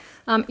now.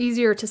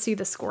 Easier to see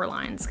the score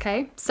lines,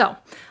 okay? So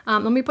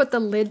let me put the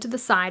lid to the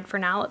side for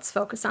now. Let's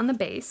focus on the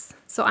base.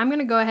 So I'm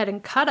gonna go ahead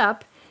and cut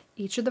up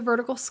each of the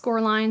vertical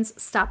score lines,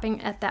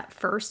 stopping at that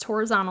first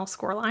horizontal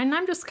score line. And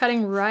I'm just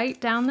cutting right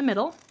down the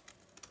middle.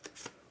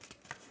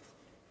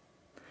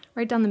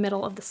 Right down the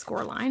middle of the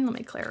score line. Let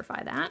me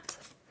clarify that.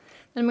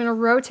 I'm going to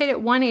rotate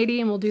it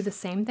 180 and we'll do the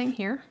same thing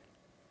here.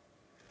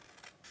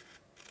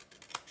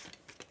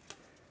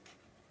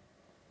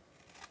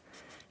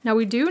 Now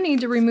we do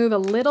need to remove a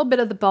little bit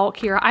of the bulk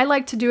here. I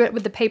like to do it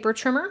with the paper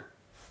trimmer,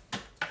 but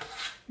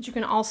you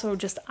can also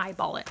just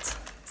eyeball it.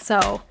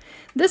 So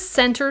this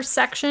center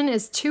section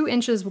is 2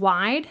 inches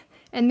wide,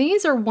 and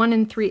these are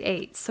 1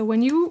 3/8. So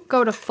when you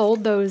go to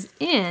fold those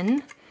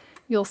in,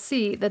 you'll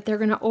see that they're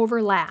gonna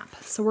overlap.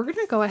 So we're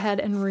gonna go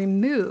ahead and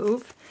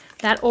remove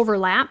that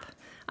overlap.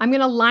 I'm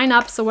gonna line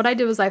up, so what I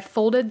did was I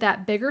folded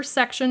that bigger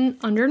section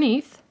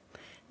underneath.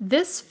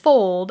 This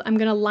fold, I'm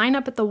gonna line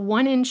up at the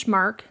 1 inch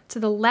mark to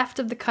the left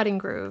of the cutting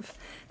groove.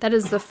 That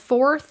is the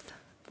 4th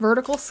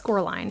vertical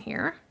score line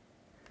here.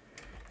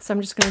 So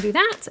I'm just gonna do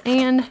that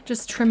and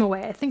just trim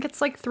away. I think it's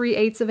like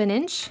 3/8 of an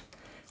inch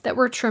that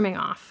we're trimming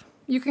off.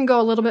 You can go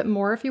a little bit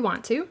more if you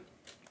want to.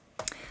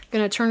 I'm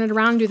gonna turn it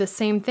around and do the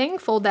same thing.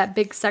 Fold that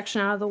big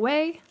section out of the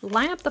way,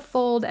 line up the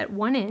fold at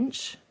 1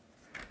 inch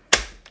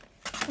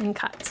and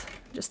cut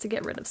just to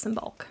get rid of some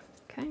bulk,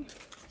 okay?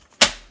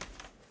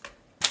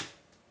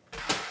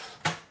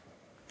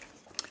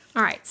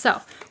 All right,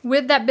 so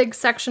with that big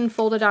section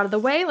folded out of the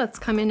way, let's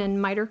come in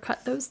and miter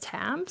cut those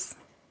tabs.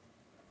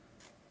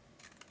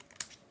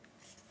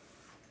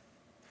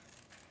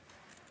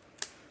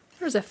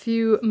 There's a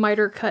few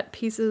miter cut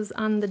pieces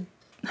on the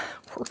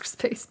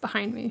workspace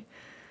behind me.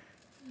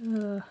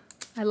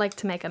 I like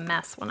to make a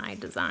mess when I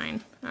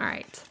design. All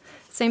right,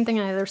 same thing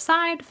on the other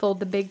side,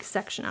 fold the big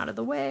section out of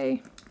the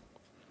way.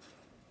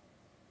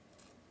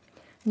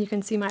 And you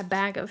can see my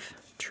bag of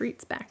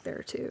treats back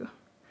there too.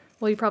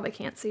 Well, you probably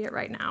can't see it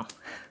right now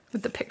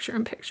with the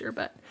picture-in-picture,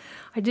 but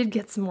I did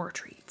get some more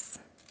treats.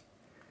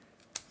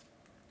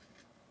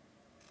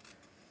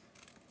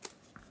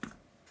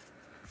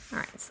 All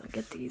right, so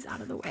get these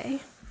out of the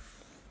way.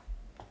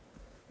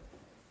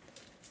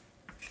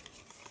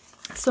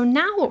 So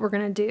now what we're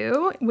gonna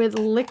do with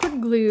liquid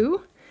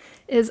glue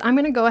is I'm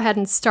gonna go ahead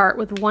and start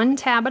with 1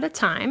 tab at a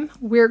time.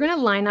 We're gonna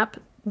line up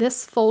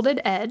this folded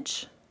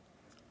edge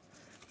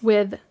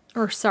with,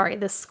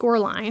 this score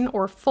line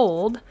or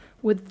fold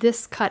with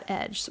this cut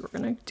edge. So we're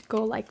gonna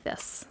go like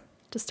this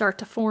to start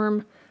to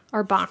form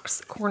our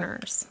box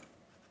corners.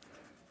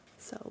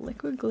 So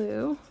liquid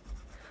glue.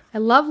 I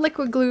love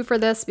liquid glue for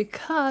this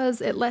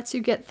because it lets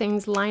you get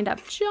things lined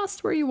up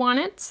just where you want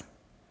it.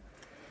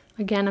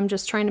 Again, I'm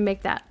just trying to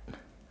make that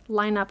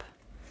line up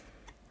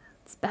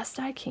as best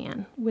I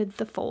can with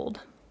the fold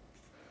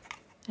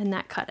and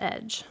that cut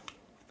edge.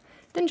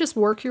 Then just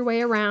work your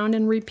way around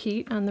and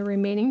repeat on the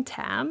remaining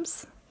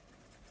tabs.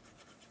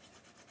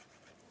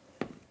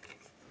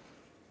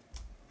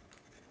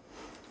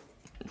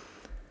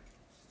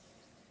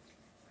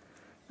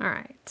 All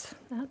right,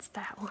 that's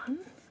that one.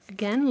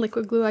 Again,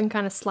 liquid glue, I can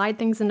kind of slide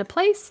things into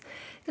place,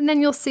 and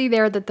then you'll see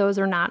there that those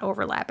are not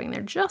overlapping,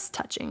 they're just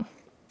touching.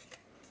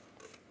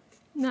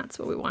 And that's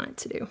what we want it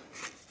to do.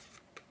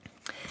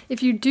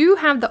 If you do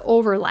have the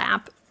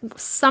overlap,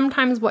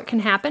 sometimes what can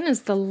happen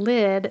is the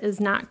lid is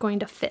not going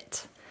to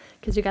fit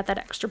because you got that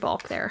extra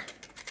bulk there.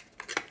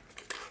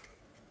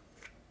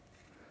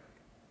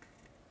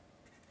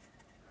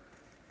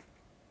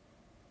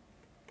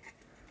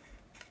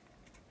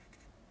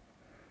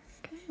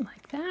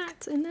 Like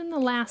that. And then the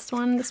last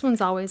one, this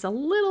one's always a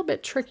little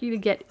bit tricky to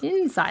get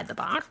inside the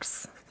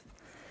box.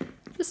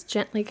 Just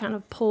gently kind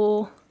of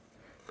pull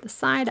the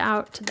side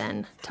out to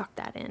then tuck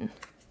that in.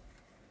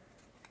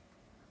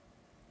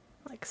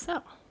 Like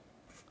so.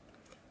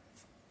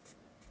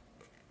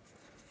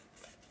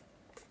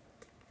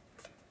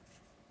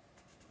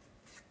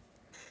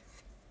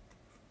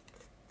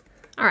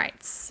 All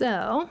right,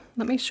 so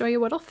let me show you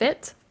what'll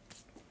fit.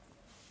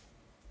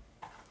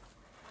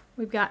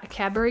 We've got a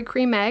Cadbury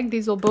cream egg.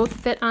 These will both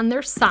fit on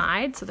their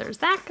side. So there's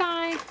that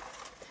guy.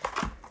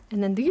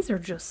 And then these are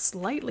just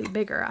slightly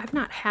bigger. I've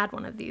not had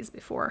one of these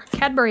before.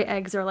 Cadbury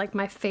eggs are like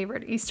my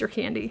favorite Easter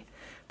candy.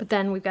 But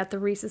then we've got the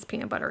Reese's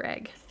peanut butter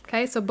egg.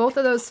 Okay, so both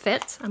of those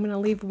fit. I'm gonna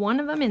leave one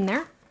of them in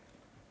there.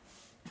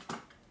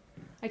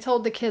 I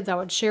told the kids I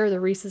would share the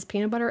Reese's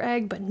peanut butter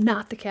egg, but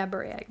not the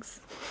Cadbury eggs.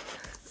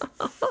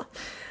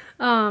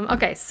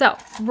 Okay, so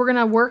we're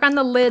gonna work on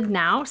the lid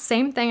now.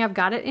 Same thing, I've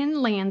got it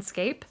in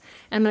landscape.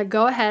 I'm gonna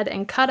go ahead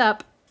and cut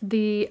up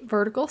the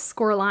vertical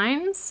score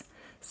lines,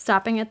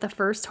 stopping at the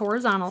first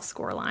horizontal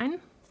score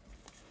line.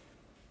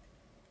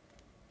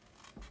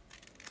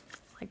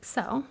 Like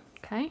so,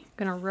 okay? I'm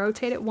gonna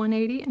rotate it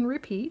 180 and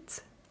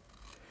repeat.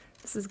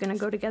 This is gonna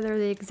go together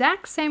the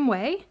exact same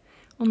way,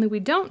 only we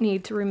don't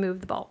need to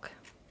remove the bulk.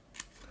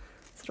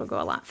 So it'll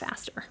go a lot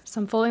faster. So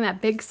I'm folding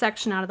that big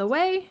section out of the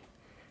way,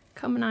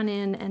 coming on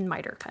in and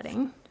miter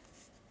cutting.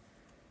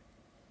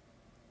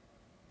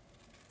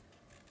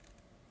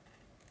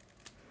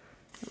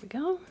 There we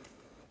go.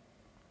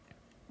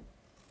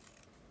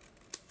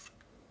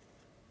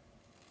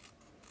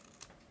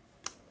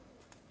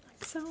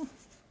 Like so.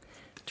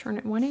 Turn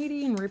it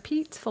 180 and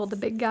repeat. Fold the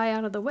big guy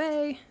out of the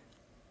way.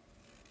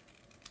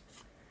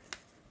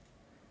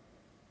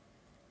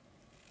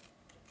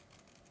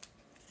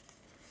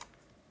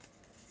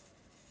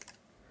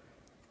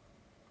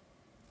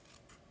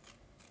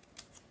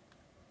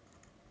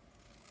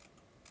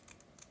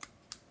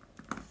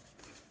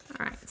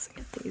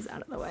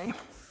 out of the way.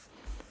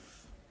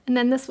 And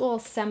then this will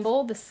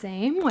assemble the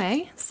same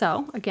way.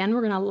 So again,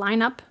 we're going to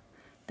line up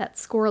that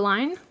score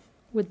line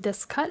with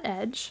this cut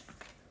edge.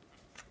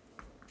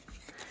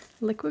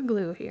 Liquid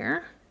glue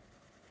here.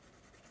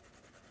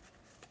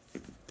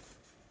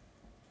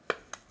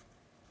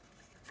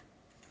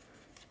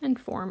 And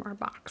form our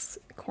box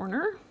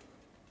corner.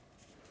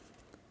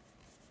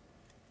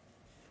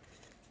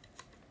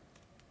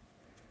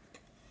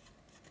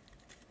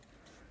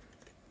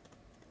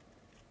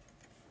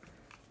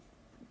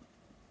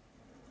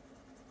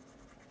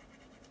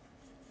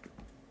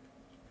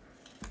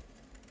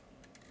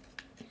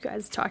 You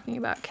guys talking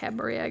about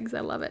Cadbury eggs, I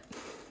love it.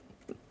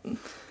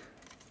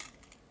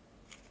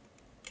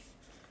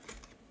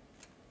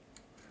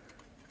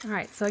 All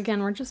right, so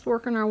again, we're just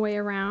working our way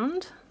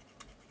around.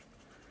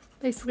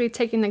 Basically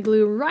taking the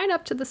glue right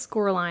up to the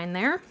score line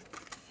there.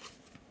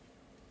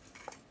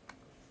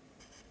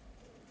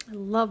 I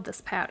love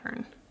this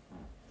pattern.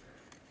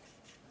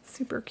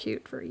 Super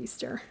cute for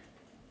Easter.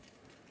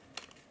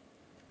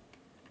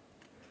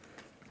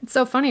 It's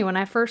so funny, when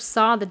I first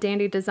saw the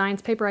Dandy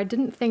Designs paper, I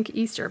didn't think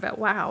Easter, but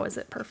wow, is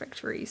it perfect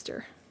for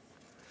Easter.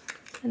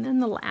 And then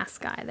the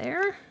last guy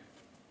there.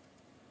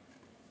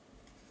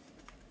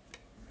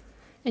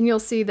 And you'll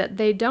see that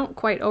they don't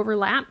quite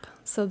overlap,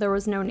 so there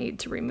was no need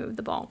to remove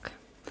the bulk.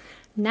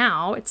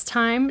 Now it's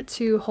time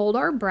to hold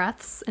our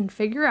breaths and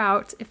figure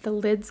out if the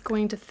lid's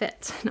going to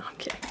fit. No, I'm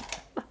kidding.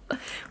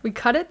 We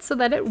cut it so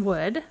that it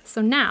would,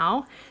 so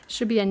now it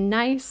should be a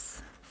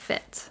nice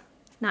fit.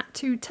 Not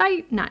too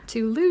tight, not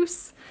too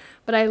loose,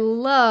 but I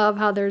love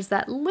how there's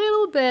that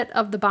little bit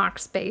of the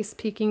box space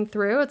peeking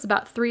through. It's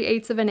about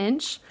 3/8 of an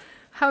inch.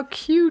 How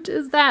cute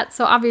is that?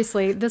 So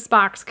obviously this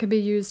box could be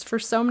used for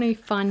so many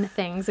fun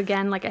things.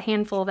 Again, like a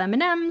handful of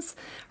M&Ms,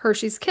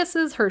 Hershey's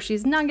Kisses,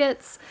 Hershey's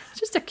Nuggets. It's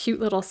just a cute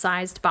little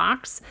sized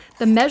box.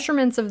 The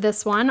measurements of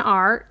this one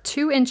are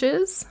 2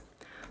 inches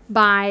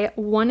by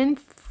 1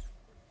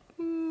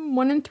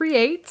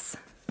 3/8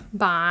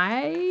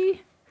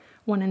 by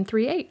 1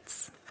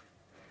 3/8.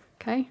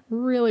 Okay,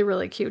 really,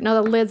 really cute. Now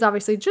the lid's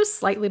obviously just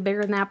slightly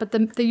bigger than that, but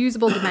the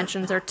usable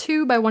dimensions are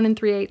 2 by 1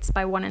 3/8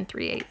 by 1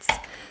 3/8.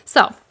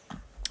 So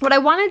what I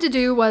wanted to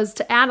do was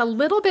to add a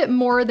little bit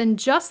more than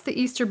just the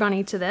Easter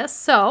bunny to this.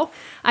 So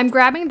I'm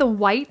grabbing the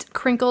white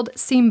crinkled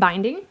seam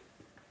binding,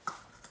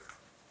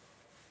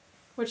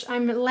 which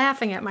I'm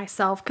laughing at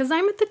myself because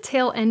I'm at the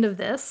tail end of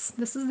this.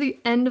 This is the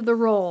end of the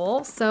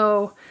roll.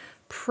 So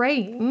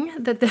praying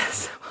that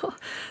this will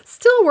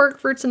still work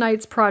for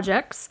tonight's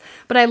projects,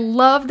 but I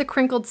love the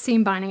crinkled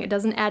seam binding. It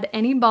doesn't add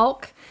any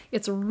bulk.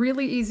 It's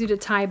really easy to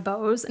tie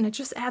bows, and it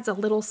just adds a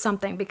little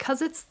something. Because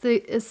it's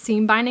the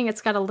seam binding,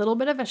 it's got a little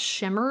bit of a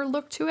shimmer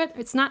look to it.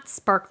 It's not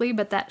sparkly,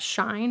 but that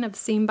shine of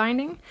seam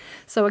binding.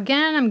 So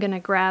again, I'm gonna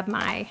grab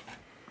my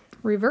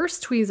reverse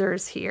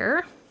tweezers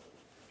here.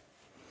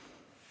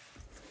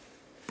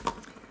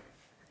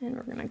 And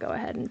we're gonna go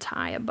ahead and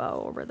tie a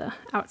bow over the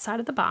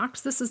outside of the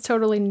box. This is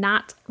totally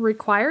not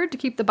required to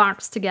keep the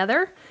box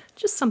together,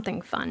 just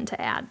something fun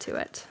to add to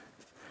it.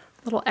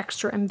 A little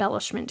extra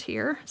embellishment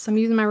here. So I'm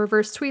using my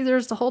reverse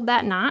tweezers to hold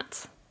that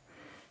knot,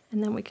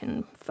 and then we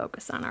can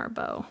focus on our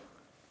bow.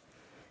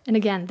 And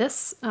again,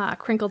 this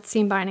crinkled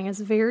seam binding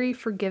is very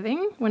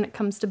forgiving when it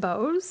comes to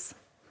bows.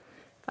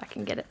 If I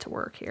can get it to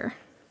work here.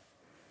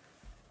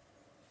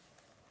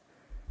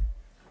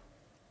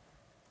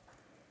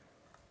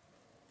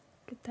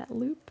 Get that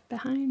loop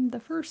behind the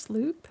first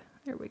loop.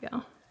 There we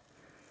go.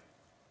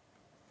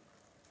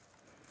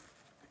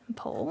 And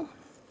pull.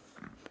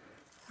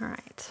 All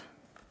right.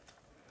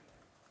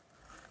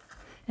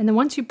 And then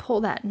once you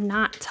pull that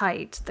knot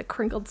tight, the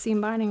crinkled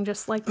seam binding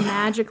just like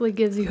magically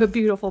gives you a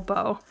beautiful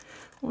bow.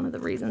 One of the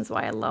reasons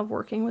why I love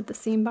working with the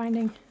seam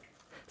binding,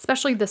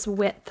 especially this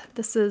width.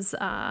 This is,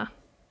 let's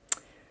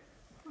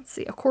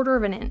see, 1/4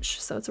 of an inch.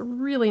 So it's a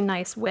really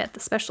nice width,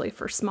 especially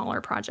for smaller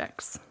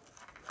projects.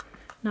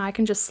 Now I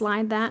can just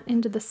slide that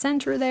into the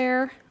center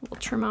there. We'll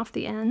trim off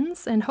the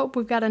ends and hope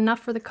we've got enough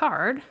for the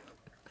card,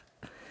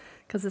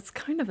 because it's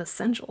kind of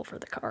essential for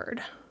the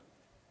card.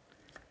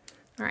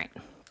 All right.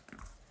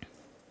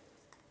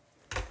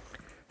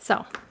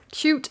 So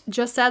cute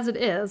just as it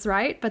is,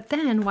 right? But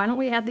then why don't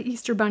we add the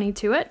Easter bunny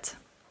to it?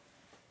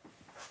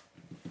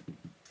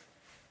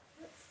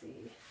 Let's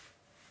see.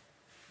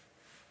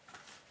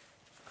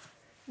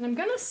 And I'm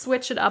gonna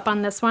switch it up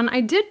on this one.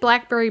 I did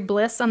Blackberry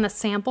Bliss on the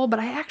sample, but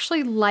I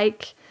actually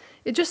like,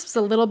 it just was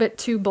a little bit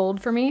too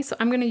bold for me. So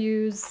I'm gonna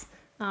use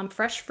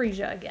Fresh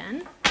Freesia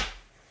again.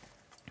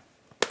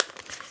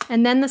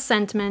 And then the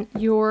sentiment,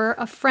 you're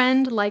a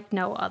friend like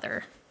no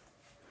other.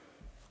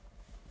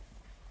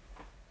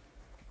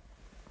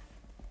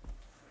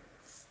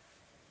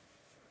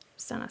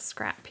 Just on a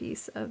scrap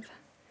piece of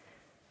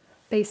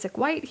basic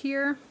white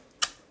here.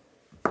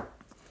 There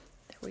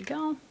we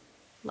go.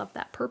 Love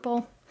that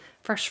purple.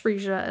 Fresh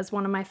Freesia is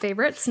one of my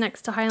favorites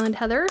next to Highland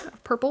Heather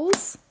of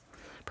purples.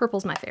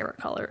 Purple's my favorite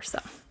color, so.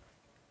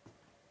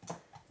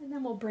 And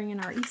then we'll bring in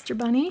our Easter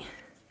bunny.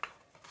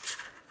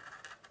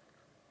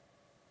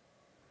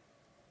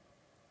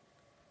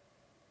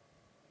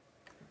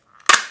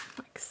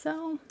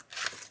 so.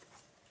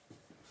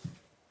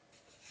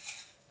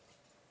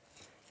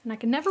 And I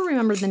can never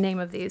remember the name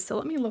of these, so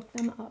let me look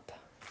them up.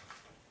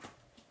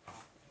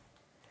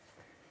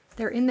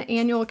 They're in the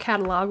annual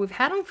catalog. We've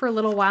had them for a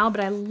little while, but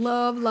I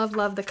love, love,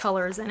 love the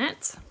colors in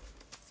it.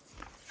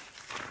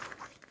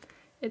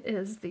 It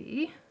is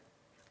the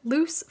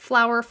Loose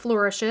Flower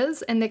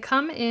Flourishes, and they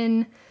come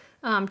in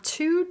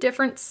 2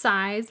 different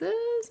sizes.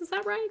 Is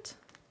that right?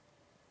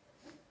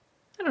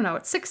 I don't know.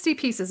 It's 60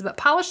 pieces, but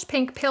Polished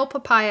Pink, Pale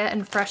Papaya,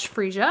 and Fresh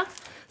Freesia.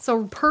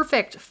 So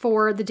perfect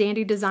for the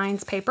Dandy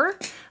Designs paper.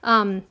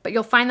 But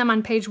you'll find them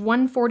on page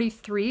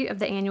 143 of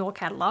the annual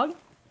catalog.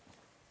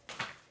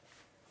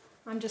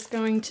 I'm just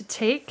going to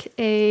take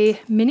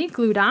a mini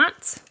glue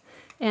dot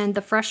and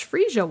the Fresh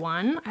Freesia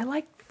one.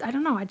 I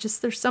don't know,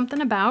 there's something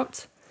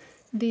about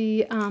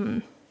the,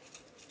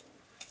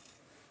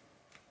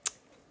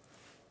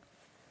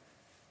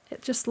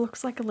 it just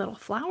looks like a little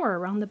flower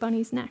around the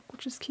bunny's neck,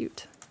 which is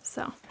cute.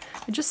 So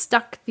I just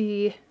stuck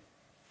the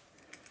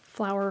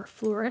flower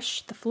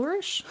flourish,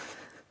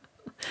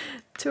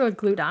 to a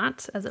glue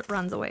dot as it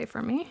runs away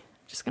from me.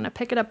 Just gonna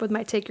pick it up with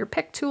my Take Your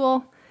Pick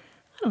tool.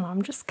 I don't know,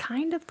 I'm just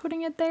kind of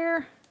putting it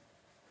there.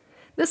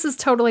 This is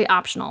totally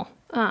optional,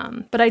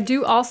 but I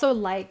do also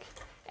like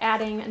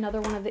adding another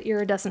one of the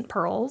iridescent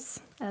pearls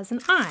as an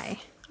eye.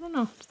 I don't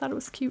know, just thought it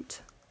was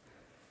cute.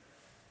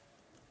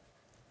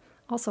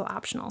 Also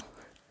optional.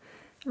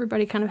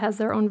 Everybody kind of has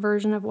their own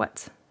version of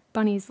what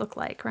bunnies look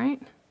like,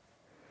 right?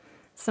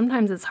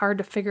 Sometimes it's hard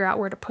to figure out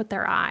where to put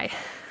their eye.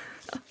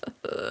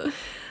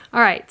 All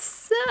right,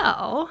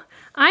 so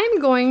I'm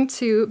going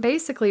to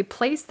basically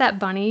place that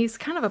bunny. He's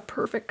kind of a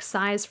perfect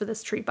size for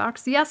this treat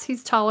box. Yes,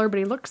 he's taller, but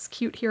he looks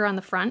cute here on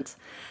the front.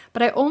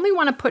 But I only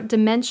want to put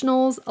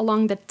dimensionals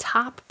along the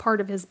top part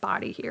of his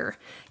body here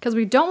because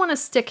we don't want to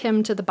stick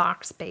him to the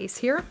box base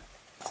here.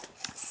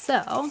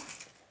 So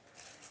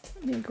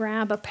let me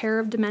grab a pair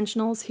of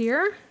dimensionals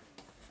here.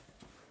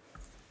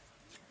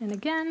 And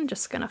again,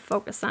 just going to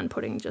focus on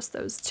putting just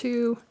those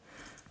 2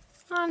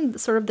 on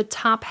sort of the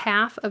top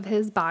half of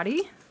his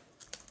body.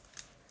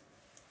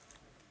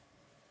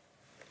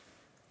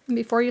 And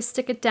before you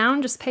stick it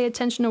down, just pay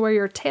attention to where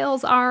your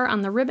tails are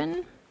on the ribbon.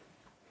 You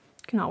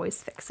can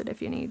always fix it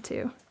if you need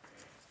to. And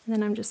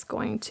then I'm just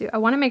going to, I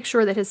want to make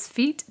sure that his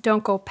feet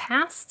don't go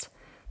past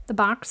the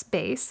box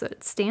base so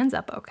it stands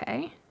up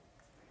okay.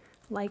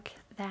 Like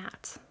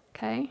that,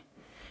 okay?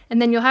 And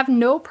then you'll have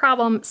no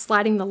problem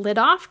sliding the lid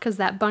off because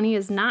that bunny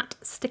is not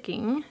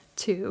sticking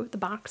to the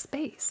box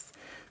base.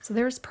 So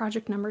there's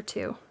project number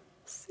 2.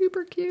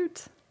 Super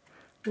cute.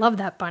 Love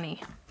that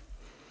bunny.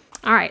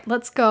 All right,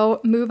 let's go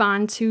move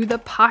on to the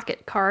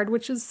pocket card,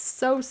 which is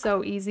so,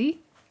 so easy.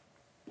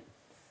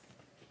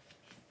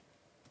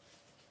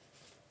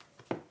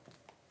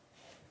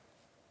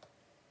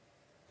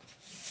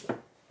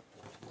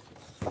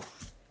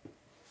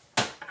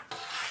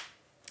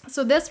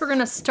 So this, we're going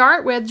to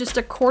start with just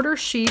a 1/4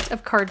 sheet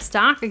of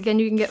cardstock. Again,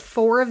 you can get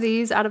 4 of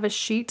these out of a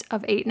sheet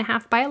of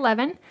 8.5 by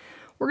 11.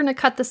 We're going to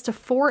cut this to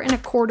 4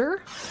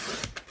 1/4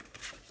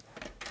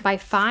 by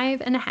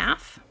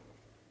 5.5.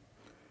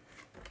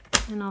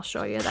 And I'll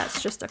show you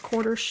that's just a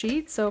 1/4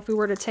 sheet. So if we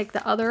were to take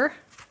the other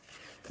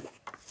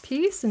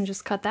piece and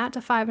just cut that to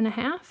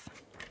 5.5,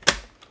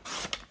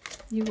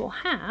 you will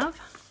have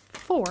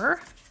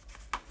 4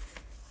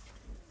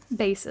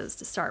 bases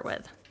to start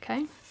with,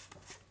 okay?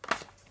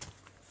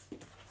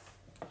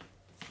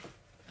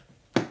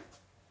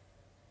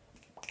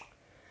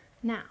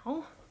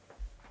 Now,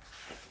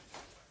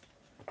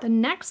 the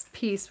next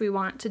piece we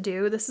want to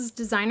do, this is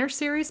designer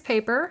series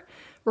paper.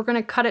 We're going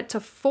to cut it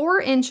to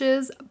 4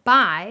 inches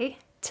by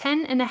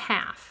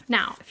 10.5.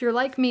 Now, if you're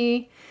like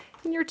me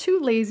and you're too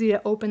lazy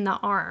to open the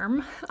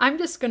arm, I'm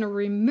just going to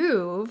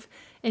remove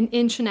 1.5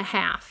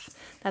 inches.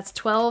 That's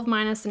 12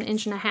 minus 1.5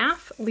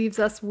 inches leaves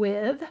us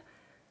with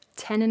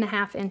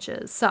 10.5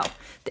 inches. So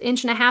the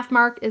 1.5 inch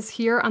mark is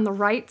here on the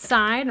right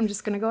side. I'm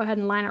just going to go ahead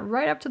and line it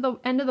right up to the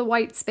end of the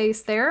white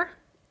space there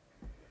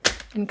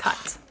and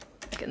cut.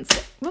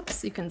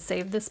 You can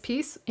save this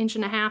piece, 1.5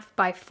 inches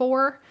by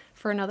 4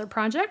 for another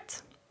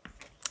project.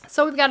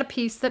 So we've got a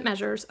piece that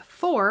measures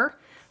 4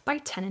 by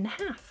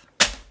 10.5.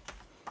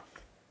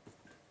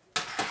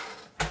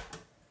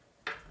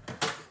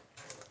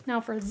 Now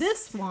for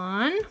this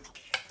one,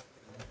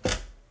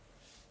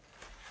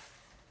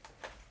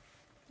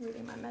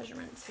 reading my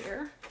measurements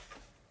here,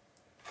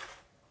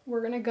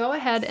 we're going to go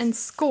ahead and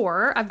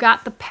score. I've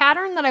got the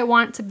pattern that I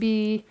want to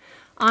be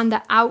on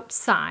the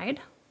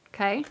outside,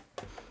 okay?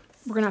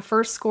 We're going to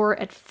first score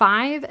at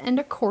 5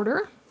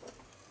 1/4,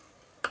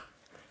 but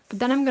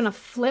then I'm going to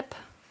flip.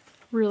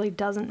 Really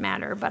doesn't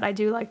matter, but I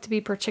do like to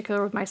be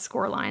particular with my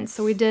score lines.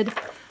 So we did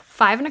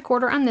 5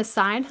 1/4 on this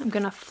side. I'm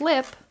going to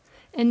flip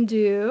and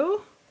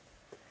do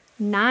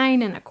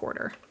 9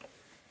 1/4. Is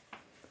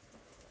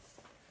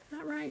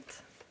that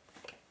right?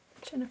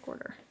 9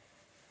 1/4.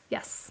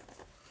 Yes.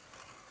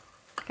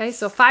 Okay,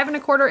 so 5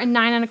 1/4 and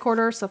 9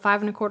 1/4. So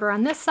 5 1/4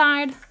 on this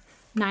side,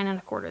 9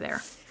 1/4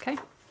 there. Okay.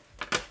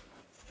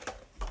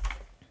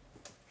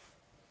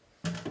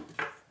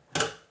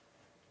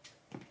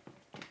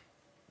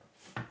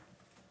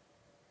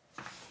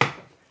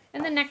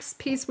 And the next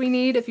piece we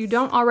need, if you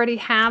don't already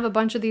have a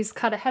bunch of these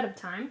cut ahead of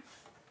time,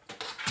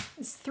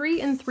 is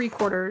 3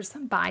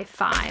 3/4 by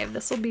 5.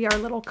 This will be our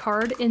little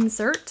card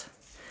insert.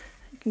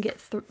 You can get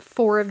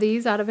 4 of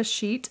these out of a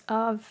sheet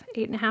of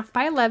 8.5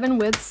 by 11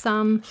 with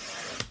some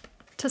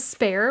to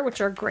spare,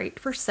 which are great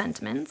for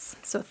sentiments.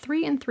 So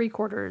 3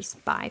 3/4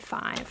 by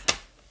 5.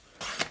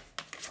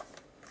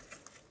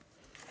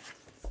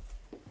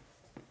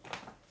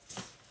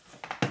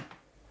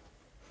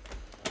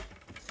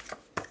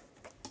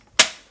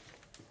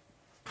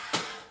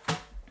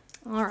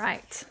 All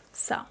right,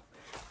 so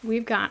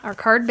we've got our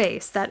card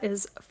base that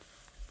is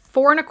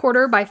 4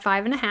 1/4 by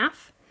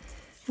 5.5.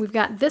 We've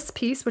got this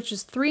piece, which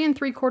is 3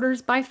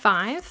 3/4 by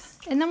 5.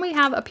 And then we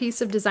have a piece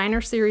of designer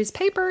series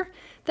paper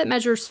that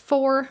measures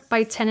 4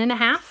 by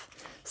 10.5,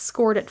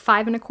 scored at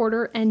 5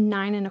 1/4 and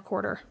 9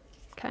 1/4.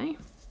 Okay.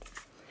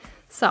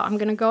 So I'm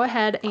gonna go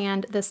ahead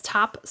and this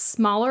top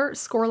smaller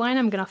score line,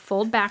 I'm gonna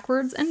fold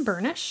backwards and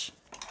burnish.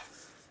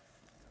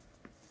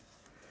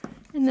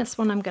 And this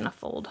one I'm gonna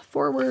fold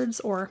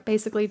forwards, or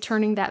basically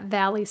turning that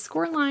valley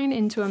score line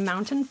into a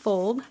mountain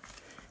fold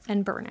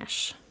and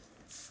burnish.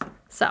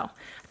 So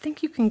I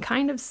think you can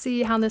kind of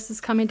see how this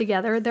is coming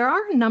together. There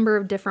are a number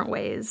of different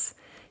ways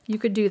you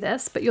could do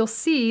this, but you'll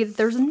see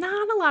there's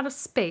not a lot of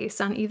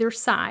space on either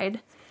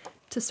side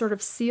to sort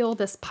of seal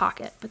this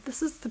pocket. But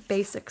this is the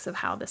basics of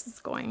how this is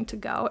going to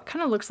go. It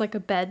kind of looks like a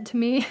bed to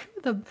me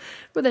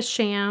with a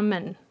sham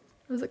and,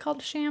 was it called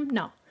a sham?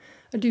 No,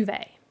 a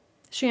duvet.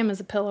 Sham is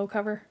a pillow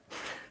cover.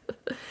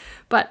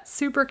 But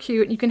super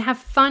cute. You can have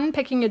fun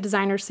picking a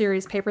designer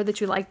series paper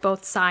that you like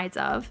both sides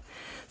of.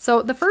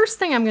 So the first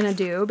thing I'm gonna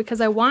do, because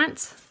I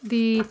want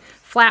the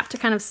flap to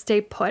kind of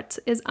stay put,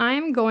 is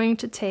I'm going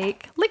to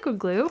take liquid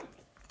glue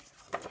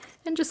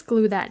and just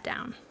glue that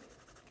down.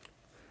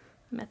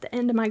 I'm at the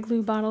end of my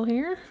glue bottle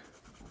here.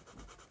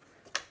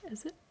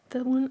 Is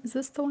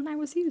this the one I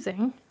was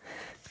using?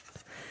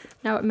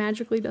 Now it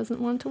magically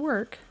doesn't want to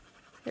work.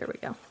 There we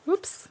go.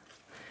 Whoops.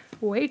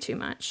 Way too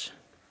much.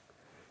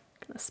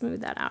 Gonna smooth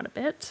that out a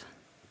bit.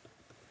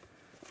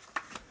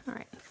 All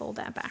right, fold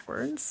that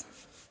backwards.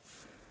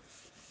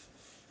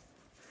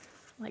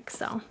 Like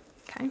so,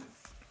 okay.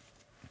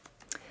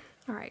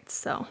 All right,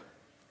 so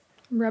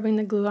I'm rubbing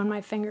the glue on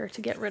my finger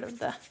to get rid of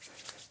the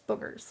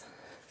boogers,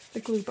 the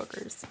glue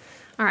boogers.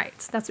 All right,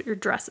 so that's what your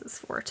dress is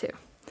for too.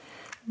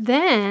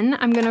 Then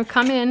I'm gonna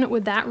come in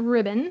with that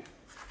ribbon,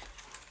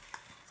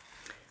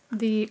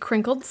 the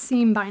crinkled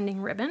seam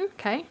binding ribbon,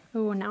 okay?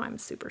 Oh, now I'm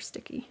super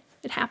sticky.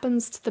 It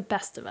happens to the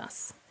best of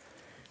us,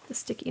 the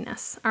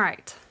stickiness. All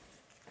right.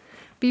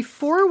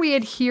 Before we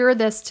adhere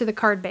this to the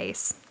card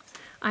base,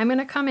 I'm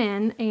gonna come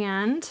in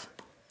and,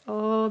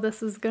 oh,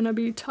 this is gonna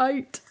be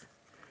tight.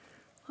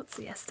 Let's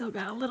see, I still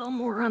got a little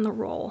more on the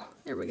roll.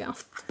 There we go.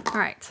 All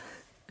right.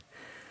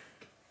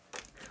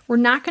 We're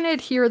not gonna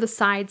adhere the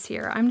sides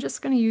here. I'm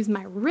just gonna use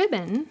my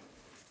ribbon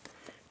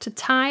to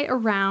tie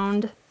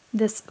around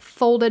this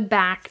folded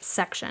back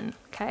section,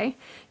 okay?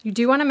 You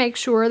do wanna make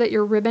sure that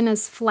your ribbon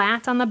is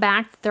flat on the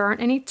back, that there aren't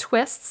any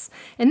twists.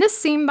 And this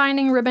seam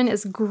binding ribbon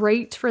is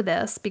great for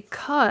this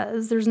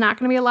because there's not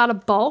gonna be a lot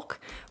of bulk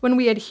when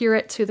we adhere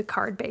it to the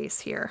card base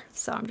here.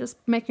 So I'm just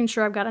making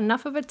sure I've got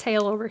enough of a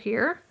tail over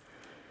here.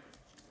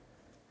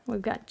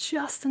 We've got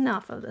just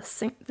enough of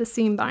the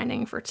seam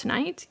binding for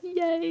tonight.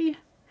 Yay,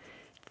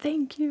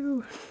 thank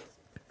you.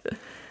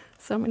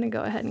 So I'm gonna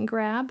go ahead and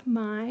grab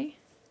my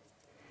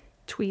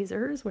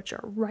tweezers, which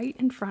are right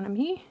in front of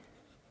me,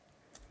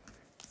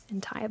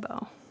 and tie a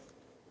bow.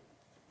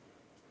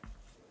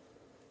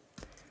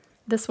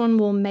 This one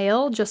will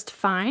mail just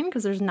fine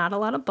because there's not a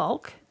lot of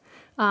bulk.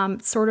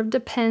 Sort of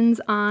depends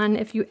on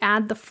if you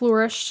add the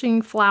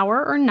flourishing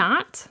flower or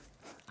not.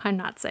 I'm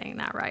not saying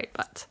that right,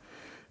 but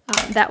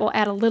that will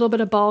add a little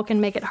bit of bulk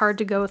and make it hard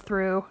to go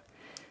through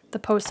the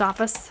post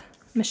office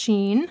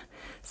machine.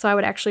 So I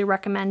would actually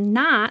recommend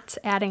not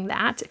adding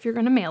that if you're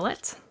going to mail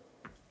it.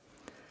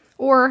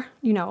 Or,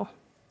 you know,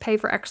 pay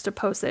for extra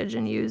postage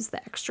and use the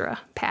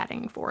extra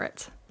padding for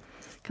it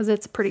because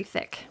it's pretty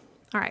thick.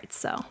 All right,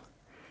 so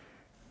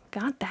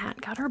got that,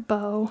 got our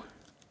bow.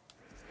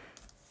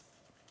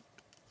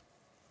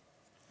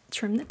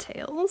 Trim the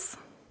tails.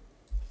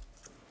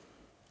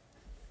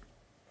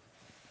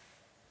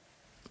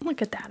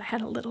 Look at that, I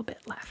had a little bit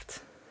left.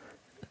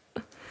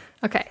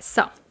 Okay,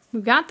 so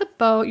we've got the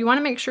bow. You want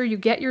to make sure you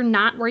get your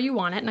knot where you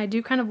want it, and I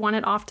do kind of want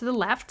it off to the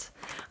left.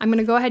 I'm going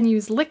to go ahead and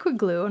use liquid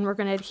glue, and we're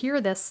going to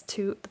adhere this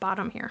to the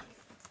bottom here.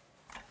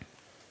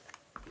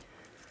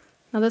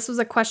 Now this was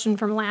a question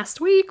from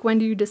last week. When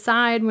do you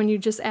decide when you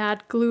just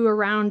add glue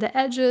around the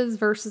edges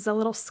versus a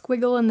little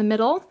squiggle in the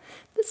middle?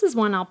 This is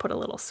one I'll put a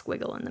little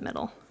squiggle in the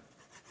middle,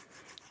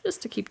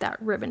 just to keep that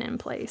ribbon in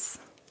place,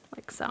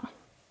 like so.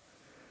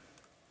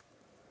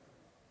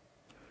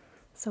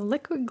 So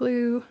liquid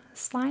glue,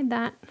 slide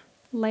that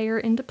layer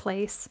into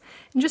place,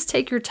 and just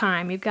take your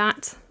time. You've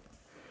got,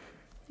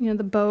 you know,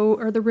 the bow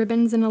or the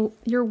ribbons in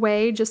your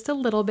way just a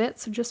little bit,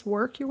 so just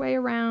work your way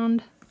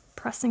around,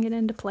 pressing it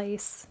into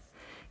place.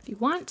 If you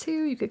want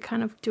to, you could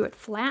kind of do it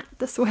flat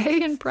this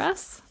way and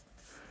press.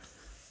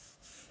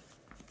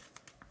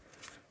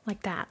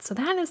 like that. So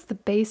that is the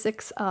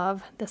basics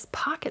of this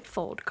pocket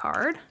fold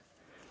card.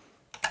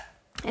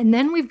 And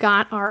then we've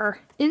got our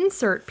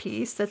insert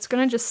piece that's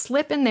going to just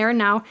slip in there.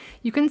 Now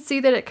you can see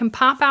that it can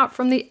pop out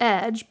from the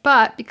edge,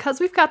 but because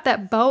we've got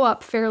that bow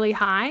up fairly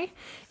high,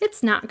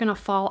 it's not going to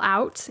fall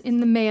out in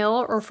the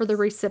mail or for the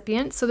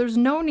recipient. So there's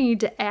no need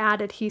to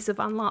add adhesive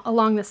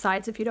along the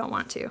sides if you don't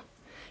want to. You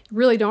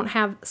really don't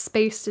have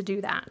space to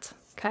do that.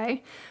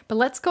 Okay, but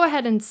let's go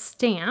ahead and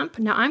stamp.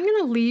 Now I'm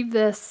going to leave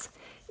this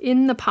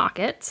in the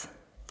pocket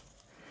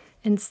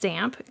and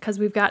stamp because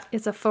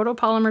it's a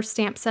photopolymer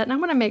stamp set, and I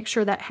want to make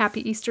sure that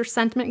Happy Easter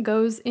sentiment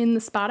goes in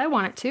the spot I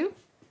want it to.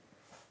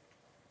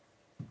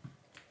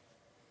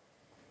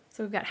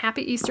 So we've got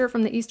Happy Easter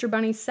from the Easter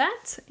Bunny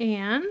set,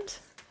 and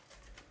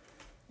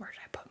where did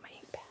I put my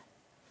ink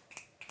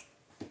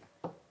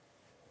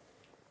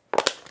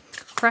pad?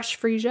 Fresh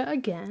Freesia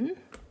again.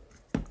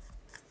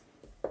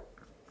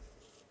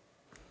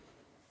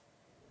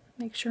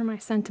 Make sure my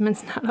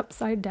sentiment's not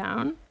upside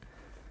down.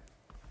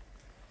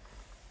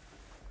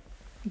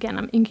 Again,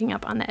 I'm inking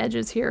up on the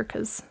edges here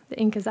because the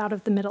ink is out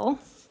of the middle.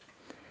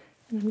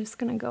 And I'm just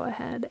going to go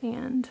ahead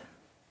and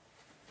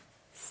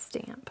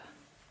stamp.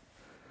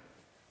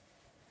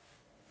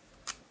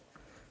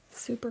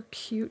 Super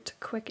cute,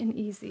 quick and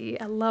easy.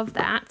 I love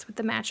that with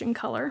the matching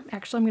color.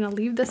 Actually, I'm going to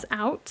leave this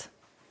out.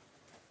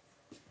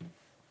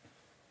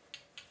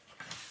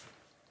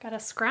 Got a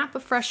scrap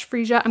of Fresh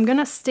Freesia. I'm going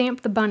to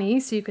stamp the bunny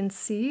so you can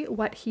see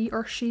what he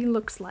or she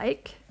looks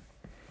like.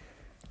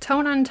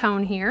 Tone on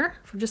tone here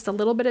for just a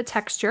little bit of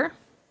texture.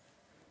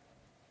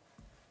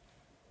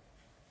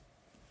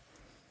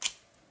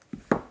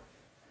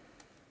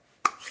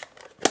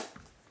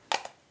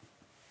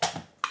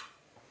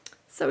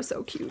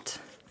 So cute.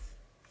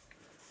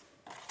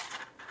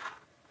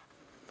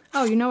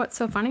 Oh, you know what's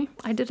so funny?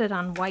 I did it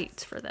on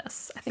white for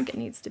this. I think it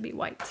needs to be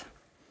white.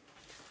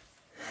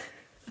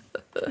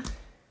 Didn't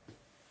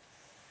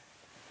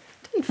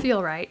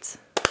feel right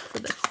for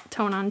the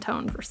tone on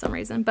tone for some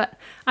reason, but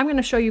I'm going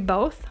to show you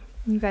both.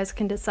 You guys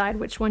can decide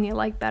which one you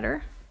like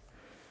better.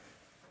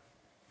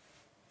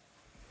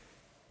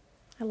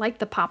 I like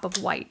the pop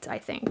of white, I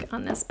think,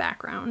 on this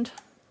background.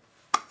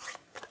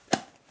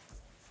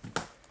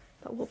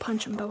 But we'll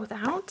punch them both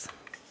out.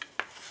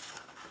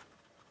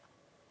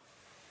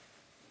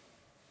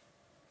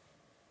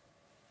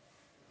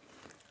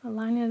 I'll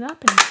line it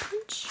up and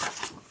punch.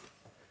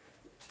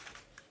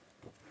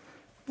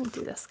 We'll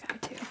do this guy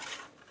too.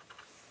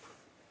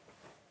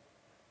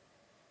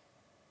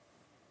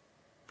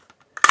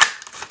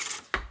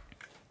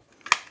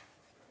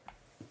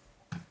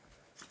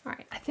 All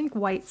right, I think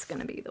white's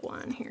gonna be the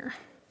one here.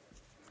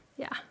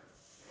 Yeah,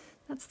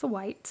 that's the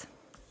white.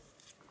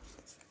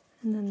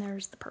 And then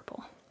there's the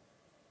purple.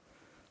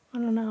 I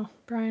don't know,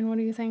 Brian, what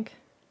do you think?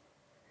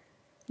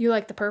 You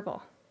like the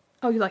purple.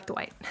 Oh, you like the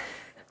white.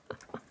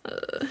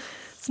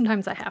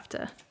 Sometimes I have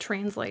to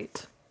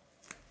translate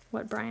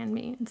what Brian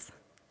means.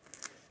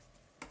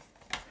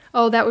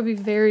 Oh, that would be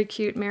very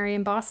cute, Mary.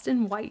 In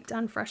Boston, white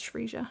on Fresh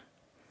Freesia.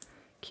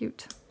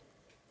 Cute.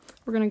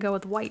 We're going to go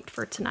with white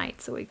for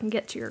tonight so we can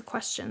get to your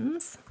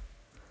questions.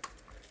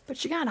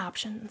 But you got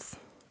options.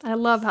 I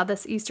love how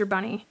this Easter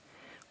Bunny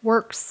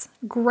works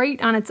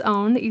great on its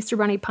own, the Easter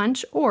Bunny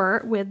punch,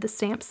 or with the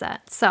stamp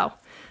set. So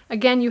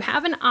again, you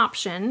have an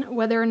option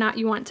whether or not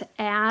you want to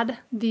add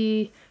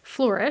the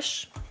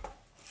flourish.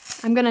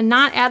 I'm going to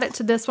not add it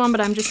to this one,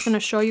 but I'm just going to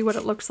show you what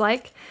it looks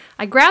like.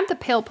 I grabbed the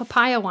Pale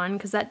Papaya one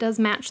because that does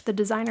match the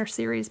Designer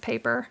Series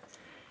paper,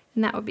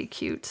 and that would be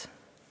cute.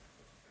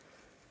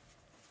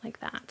 Like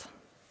that.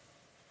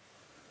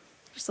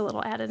 Just a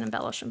little added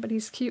embellishment, but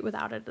he's cute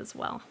without it as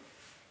well.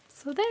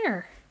 So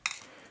there.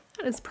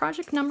 That is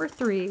project number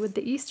 3 with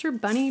the Easter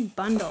Bunny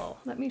bundle.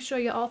 Let me show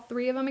you all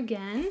 3 of them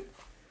again.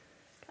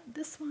 Got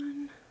this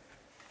one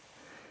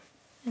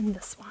and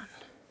this one.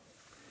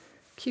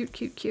 Cute,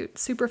 cute, cute.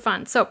 Super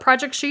fun. So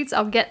project sheets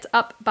I'll get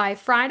up by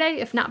Friday,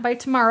 if not by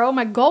tomorrow.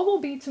 My goal will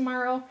be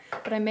tomorrow,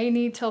 but I may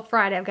need till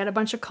Friday. I've got a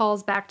bunch of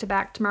calls back to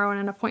back tomorrow and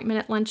an appointment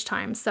at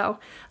lunchtime. So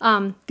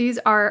these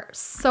are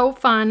so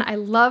fun. I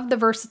love the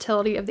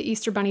versatility of the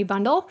Easter Bunny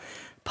bundle.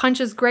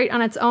 Punch is great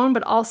on its own,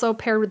 but also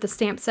paired with the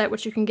stamp set,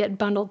 which you can get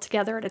bundled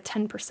together at a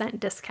 10%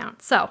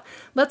 discount. So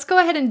let's go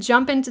ahead and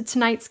jump into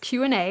tonight's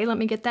Q&A. Let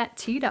me get that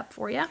teed up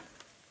for you.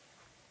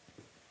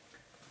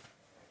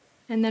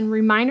 And then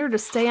reminder to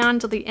stay on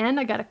till the end.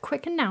 I got a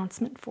quick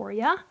announcement for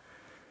you.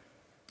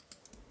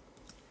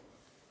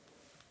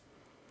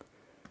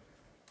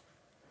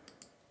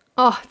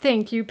 Oh,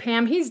 thank you,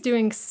 Pam. He's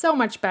doing so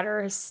much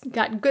better. He's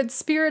got good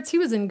spirits. He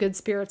was in good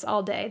spirits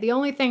all day. The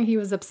only thing he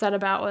was upset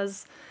about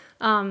was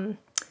the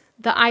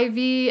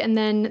IV, and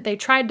then they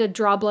tried to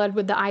draw blood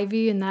with the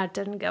IV, and that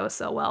didn't go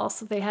so well.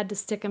 So they had to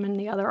stick him in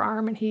the other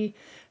arm, and he,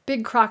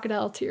 big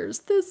crocodile tears,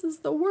 "This is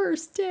the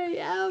worst day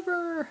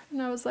ever."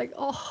 And I was like,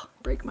 oh,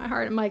 break my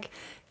heart. I'm like,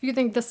 if you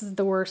think this is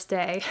the worst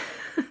day,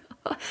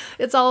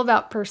 it's all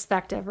about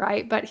perspective,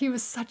 right? But he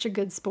was such a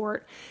good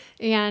sport.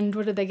 And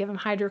what did they give him?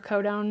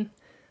 Hydrocodone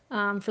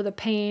for the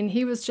pain.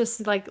 He was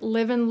just like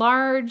living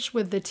large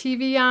with the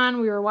TV on.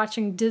 We were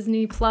watching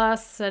Disney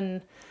Plus,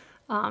 and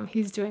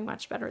he's doing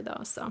much better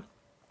though. So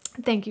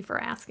thank you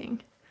for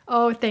asking.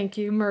 Oh, thank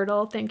you,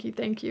 Myrtle. Thank you,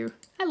 thank you.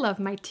 I love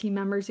my team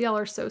members. Y'all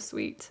are so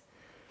sweet.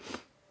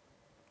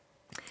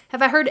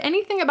 Have I heard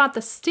anything about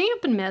the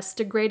Stampin' Mist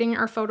degrading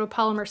our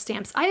photopolymer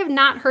stamps? I have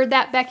not heard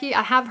that, Becky.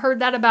 I have heard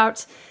that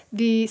about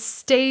the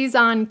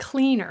StazOn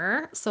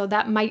cleaner. So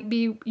that might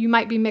be, you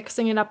might be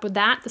mixing it up with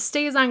that. The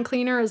StazOn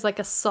cleaner is like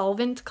a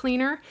solvent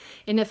cleaner,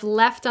 and if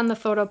left on the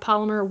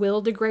photopolymer will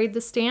degrade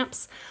the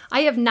stamps. I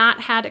have not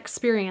had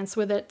experience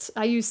with it.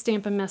 I use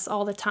Stampin' Mist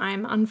all the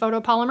time on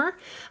photopolymer,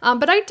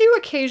 but I do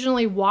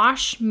occasionally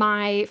wash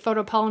my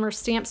photopolymer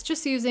stamps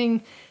just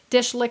using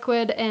dish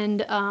liquid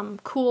and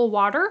cool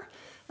water.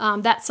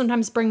 That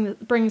sometimes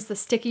brings the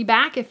sticky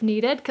back if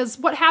needed, because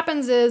what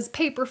happens is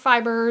paper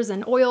fibers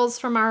and oils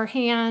from our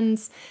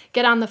hands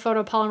get on the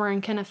photopolymer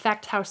and can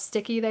affect how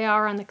sticky they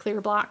are on the clear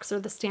blocks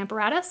or the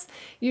Stamparatus.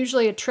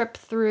 Usually a trip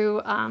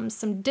through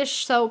some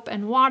dish soap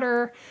and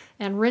water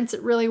and rinse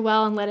it really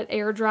well and let it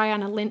air dry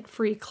on a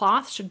lint-free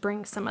cloth should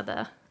bring some of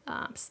the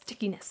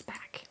stickiness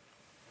back.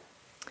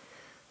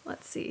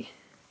 Let's see.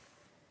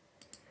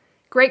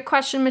 Great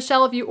question,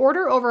 Michelle. If you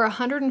order over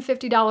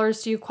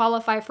 $150, do you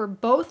qualify for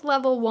both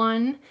level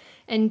 1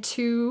 and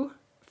 2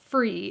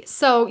 free?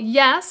 So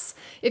yes,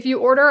 if you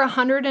order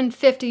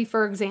 $150,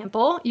 for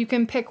example, you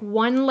can pick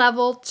one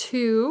level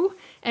 2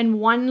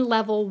 and one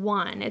level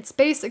 1. It's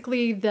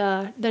basically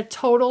the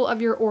total of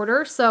your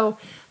order. So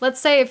let's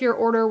say if your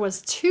order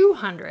was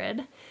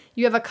 $200,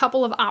 you have a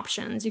couple of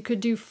options. You could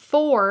do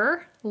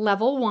 4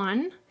 level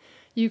 1.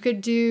 You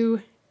could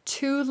do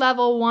 2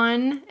 level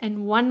 1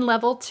 and 1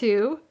 level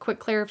 2. Quick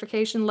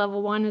clarification,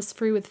 level 1 is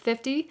free with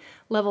 50,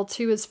 level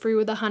 2 is free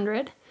with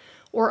 100.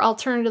 Or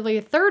alternatively,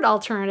 a third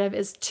alternative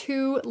is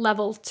 2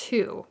 level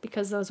 2,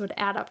 because those would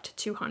add up to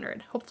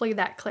 200. Hopefully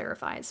that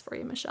clarifies for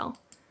you, Michelle.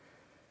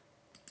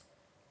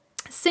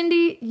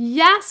 Cindy,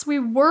 yes, we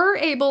were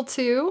able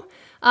to.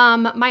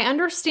 My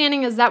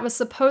understanding is that was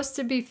supposed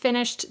to be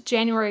finished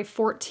January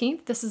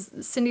 14th. This is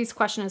Cindy's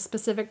question is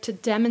specific to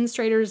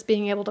demonstrators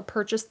being able to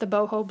purchase the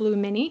Boho Blue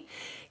Mini.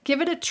 Give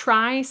it a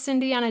try,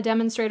 Cindy, on a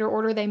demonstrator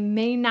order. They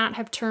may not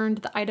have turned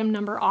the item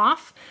number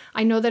off.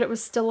 I know that it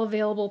was still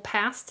available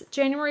past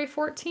January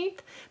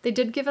 14th. They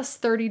did give us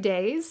 30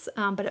 days,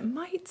 but it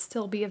might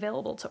still be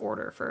available to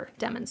order for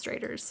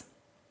demonstrators.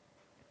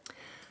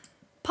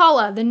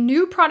 Paula, the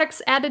new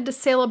products added to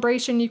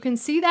Celebration, you can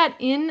see that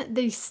in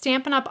the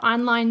Stampin' Up!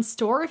 Online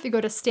store. If you go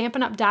to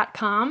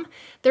Stampin'Up.com,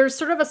 there's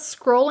sort of a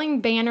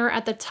scrolling banner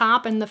at the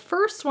top, and the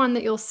first one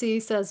that you'll see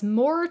says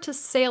More to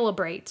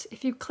Celebrate.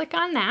 If you click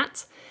on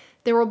that,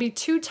 there will be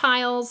 2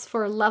 tiles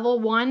for level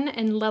 1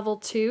 and level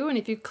 2, and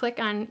if you click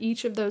on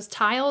each of those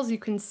tiles, you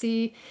can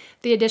see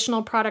the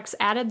additional products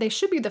added. They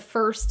should be the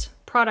first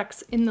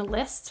products in the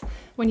list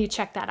when you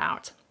check that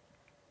out.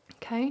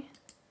 Okay.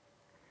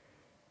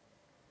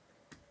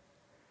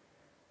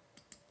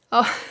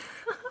 Oh,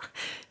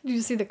 did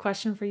you see the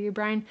question for you,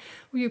 Brian?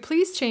 Will you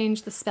please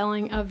change the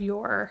spelling of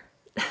your,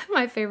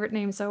 my favorite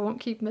name, so I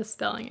won't keep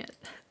misspelling it.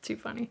 Too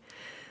funny.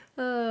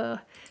 Do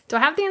I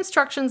have the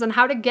instructions on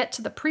how to get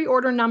to the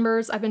pre-order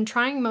numbers? I've been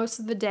trying most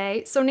of the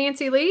day. So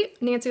Nancy Lee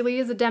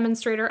is a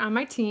demonstrator on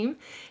my team.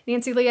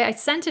 Nancy Lee, I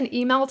sent an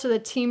email to the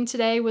team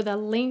today with a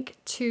link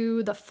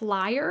to the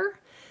flyer.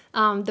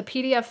 The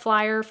PDF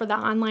flyer for the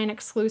online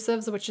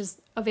exclusives, which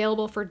is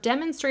available for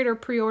demonstrator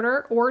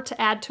pre-order or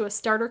to add to a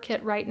starter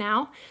kit right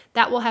now.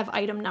 That will have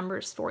item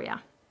numbers for you,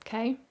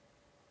 okay?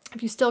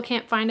 If you still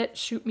can't find it,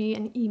 shoot me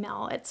an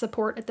email at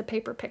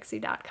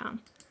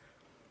support@thepaperpixie.com.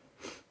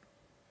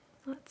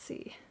 Let's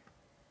see.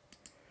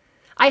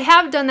 I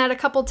have done that a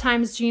couple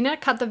times, Gina,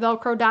 cut the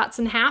Velcro dots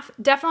in half.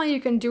 Definitely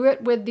you can do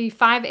it with the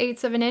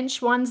 5/8 of an inch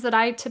ones that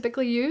I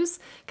typically use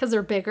because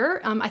they're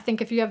bigger. I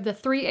think if you have the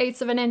 3/8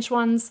 of an inch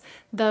ones,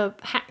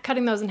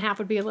 cutting those in half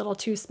would be a little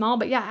too small,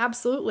 but yeah,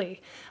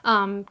 absolutely.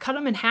 Cut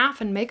them in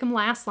half and make them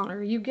last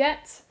longer. You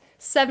get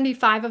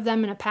 75 of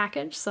them in a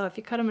package, so if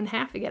you cut them in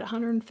half, you get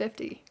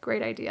 150.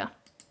 Great idea.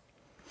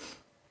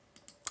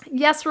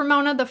 Yes,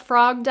 Ramona, the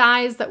frog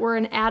dies that were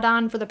an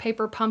add-on for the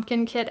paper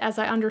pumpkin kit, as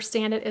I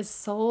understand it, is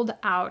sold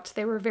out.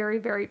 They were very,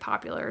 very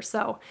popular.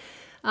 So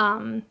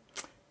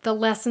the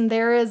lesson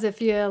there is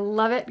if you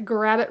love it,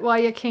 grab it while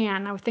you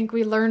can. I think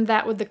we learned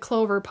that with the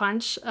clover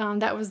punch.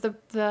 That was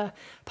the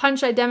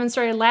punch I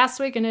demonstrated last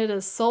week, and it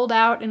is sold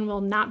out and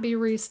will not be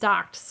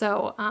restocked.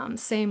 So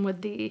same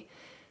with the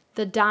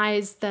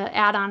dies, the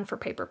add-on for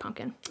paper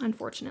pumpkin,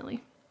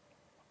 unfortunately.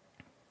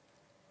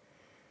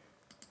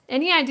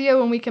 Any idea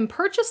when we can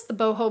purchase the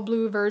Boho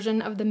Blue version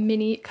of the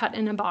mini cut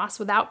and emboss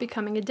without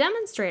becoming a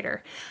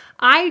demonstrator?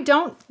 I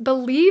don't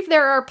believe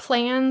there are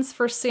plans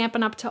for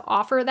Stampin' Up! To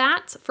offer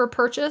that for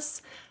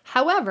purchase.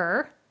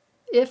 However,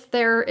 if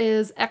there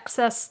is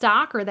excess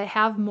stock or they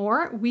have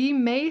more, we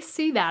may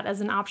see that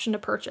as an option to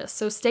purchase.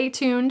 So stay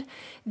tuned.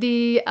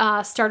 The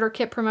starter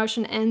kit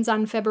promotion ends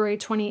on February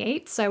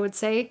 28th. So I would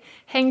say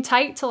hang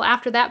tight till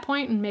after that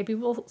point and maybe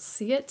we'll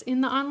see it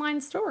in the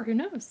online store. Who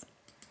knows?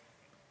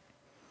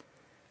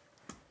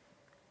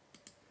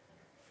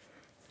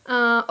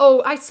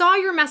 Oh, I saw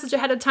your message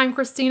ahead of time,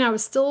 Christine. I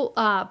was still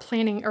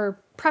planning or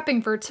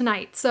prepping for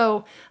tonight.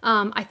 So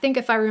I think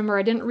if I remember,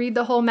 I didn't read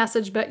the whole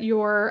message, but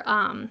your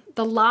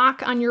the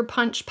lock on your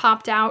punch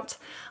popped out.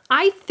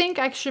 I think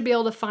I should be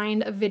able to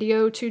find a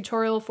video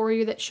tutorial for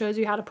you that shows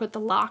you how to put the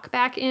lock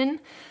back in.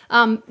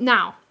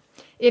 Now,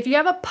 if you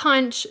have a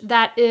punch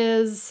that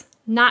is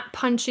not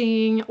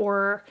punching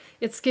or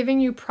it's giving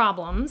you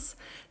problems,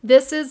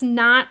 this is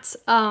not...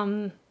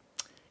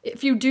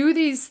 if you do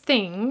these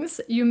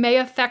things, you may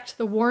affect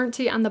the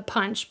warranty on the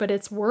punch, but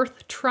it's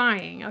worth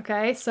trying,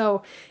 okay?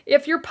 So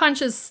if your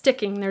punch is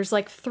sticking, there's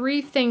like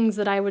 3 things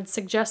that I would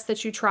suggest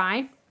that you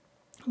try.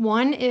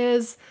 One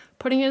is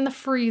putting it in the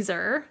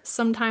freezer.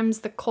 Sometimes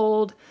the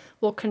cold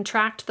will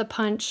contract the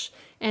punch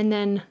and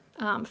then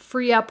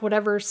free up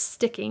whatever's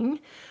sticking.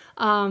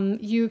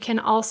 You can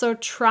also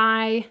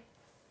try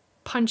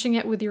punching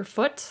it with your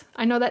foot.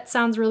 I know that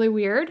sounds really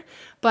weird,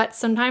 but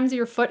sometimes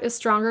your foot is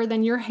stronger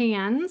than your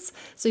hands.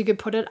 So you could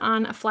put it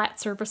on a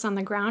flat surface on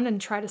the ground and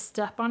try to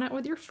step on it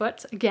with your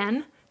foot.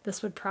 Again,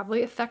 this would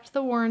probably affect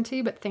the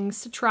warranty, but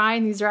things to try.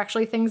 And these are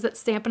actually things that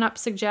Stampin' Up!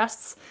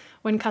 Suggests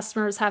when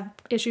customers have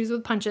issues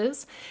with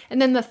punches.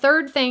 And then the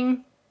third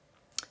thing,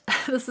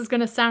 this is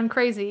gonna sound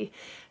crazy,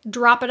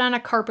 drop it on a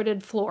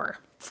carpeted floor.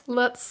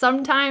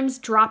 Sometimes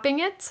dropping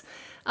it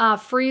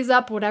frees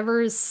up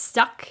whatever is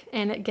stuck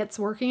and it gets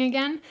working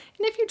again.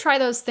 And if you try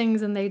those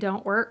things and they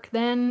don't work,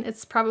 then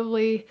it's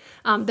probably,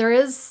 there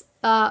is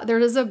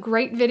a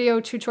great video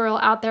tutorial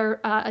out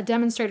there. A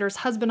demonstrator's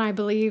husband, I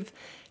believe,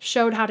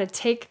 showed how to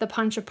take the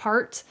punch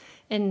apart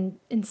and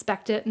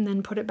inspect it and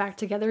then put it back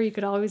together. You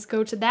could always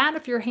go to that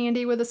if you're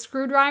handy with a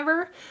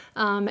screwdriver.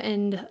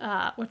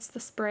 What's the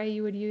spray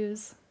you would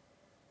use?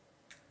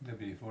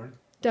 WD-40.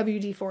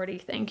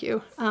 WD-40, thank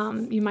you.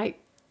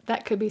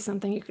 That could be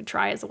something you could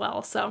try as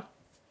well. So,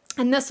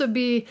 and this would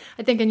be,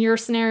 I think in your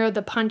scenario,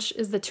 the punch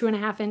is the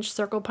 2.5-inch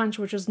circle punch,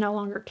 which is no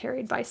longer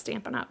carried by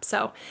Stampin' Up.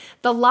 So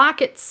the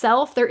lock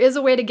itself, there is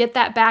a way to get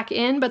that back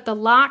in, but the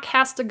lock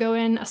has to go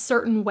in a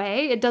certain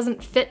way. It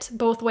doesn't fit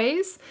both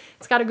ways.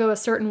 It's got to go a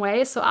certain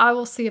way. So I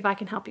will see if I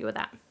can help you with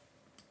that.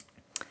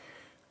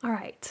 All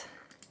right.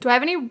 Do I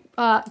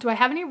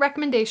have any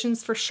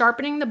recommendations for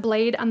sharpening the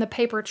blade on the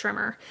paper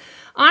trimmer?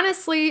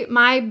 Honestly,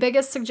 my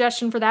biggest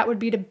suggestion for that would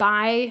be to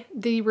buy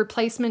the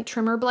replacement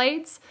trimmer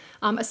blades,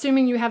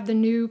 assuming you have the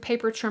new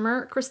paper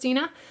trimmer,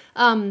 Christina.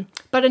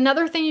 But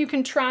another thing you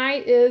can try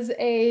is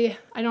I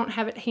don't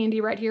have it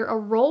handy right here, a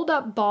rolled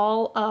up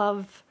ball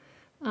of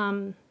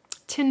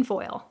tin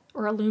foil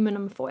or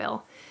aluminum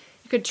foil.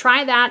 You could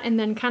try that and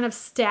then kind of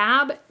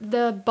stab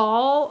the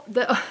ball,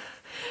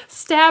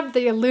 stab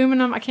the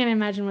aluminum. I can't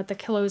imagine what the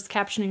closed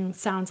captioning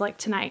sounds like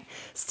tonight.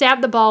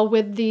 Stab the ball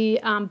with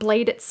the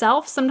blade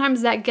itself.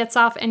 Sometimes that gets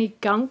off any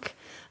gunk.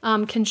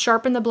 Can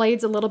sharpen the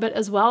blades a little bit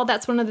as well.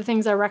 That's one of the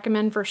things I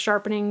recommend for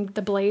sharpening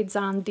the blades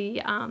on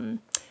the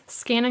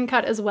Scan &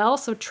 Cut as well.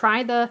 So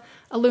try the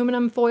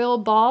aluminum foil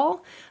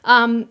ball.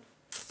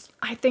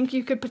 I think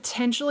you could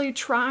potentially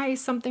try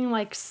something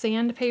like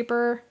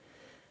sandpaper.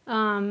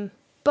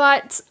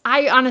 But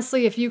I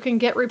honestly, if you can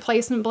get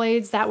replacement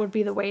blades, that would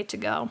be the way to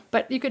go.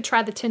 But you could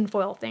try the tin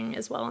foil thing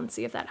as well and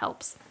see if that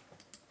helps.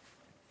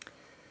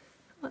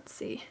 Let's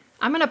see.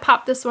 I'm going to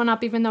pop this one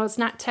up even though it's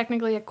not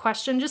technically a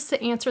question, just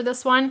to answer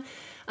this one.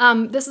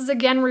 This is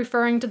again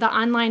referring to the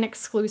online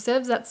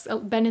exclusives that's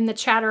been in the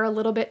chatter a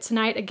little bit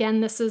tonight. Again,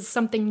 this is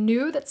something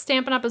new that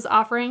Stampin' Up! Is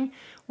offering.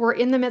 We're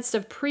in the midst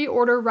of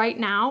pre-order right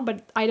now,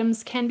 but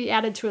items can be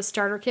added to a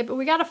starter kit. But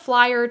we got a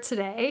flyer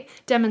today,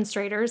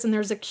 demonstrators, and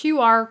there's a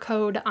QR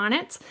code on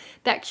it.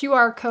 That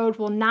QR code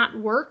will not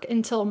work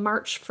until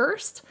March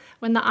 1st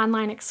when the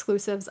online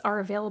exclusives are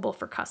available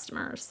for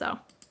customers. So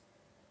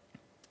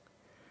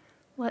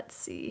let's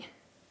see.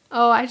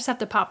 Oh, I just have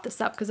to pop this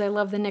up because I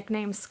love the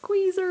nickname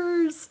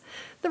Squeezers.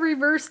 The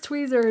reverse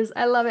tweezers.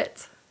 I love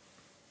it.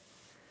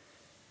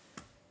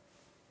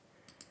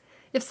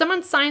 If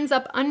someone signs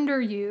up under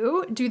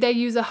you, do they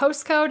use a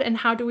host code and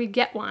how do we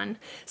get one?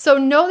 So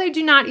no, they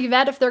do not,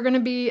 Yvette. If they're going to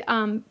be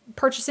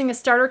purchasing a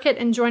starter kit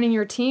and joining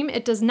your team,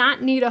 it does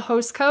not need a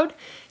host code.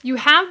 You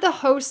have the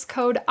host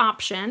code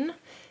option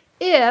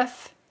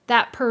if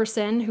that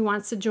person who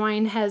wants to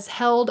join has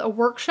held a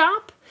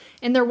workshop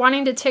and they're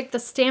wanting to take the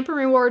Stampin'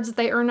 Rewards that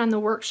they earn on the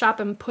workshop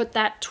and put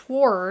that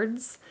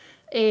towards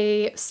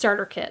a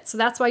starter kit. So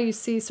that's why you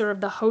see sort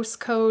of the host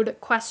code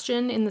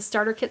question in the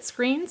starter kit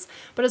screens.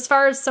 But as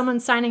far as someone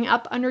signing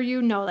up under you,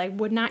 no, they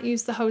would not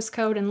use the host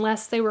code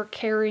unless they were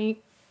carrying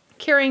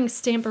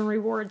Stampin'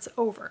 Rewards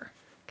over,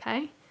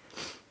 okay?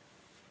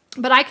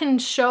 But I can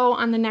show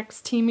on the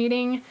next team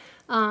meeting,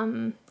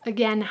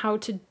 again, how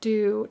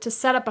to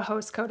set up a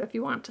host code if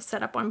you want to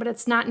set up one, but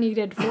it's not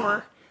needed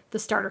for the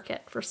starter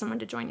kit for someone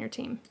to join your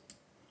team.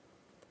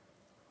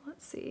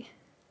 Let's see.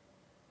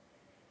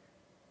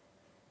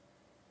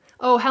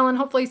 Oh, Helen,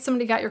 hopefully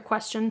somebody got your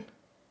question.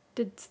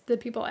 Did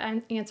people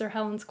answer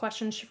Helen's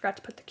question? She forgot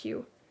to put the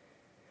Q.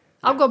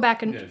 I'll go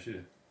back and... Yeah, she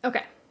did.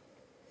 Okay.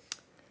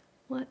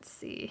 Let's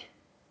see.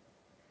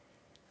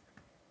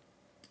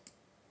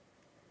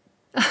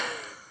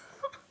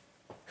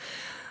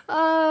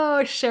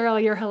 Oh,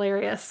 Cheryl, you're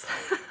hilarious.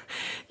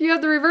 You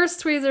have the reverse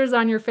tweezers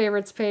on your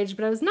favorites page,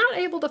 but I was not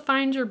able to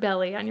find your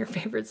belly on your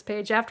favorites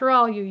page. After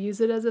all, you use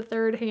it as a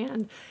third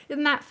hand.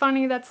 Isn't that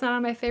funny? That's not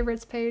on my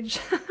favorites page.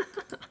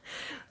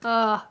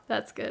 Oh,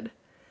 that's good.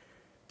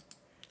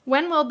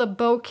 When will the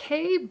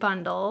bouquet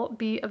bundle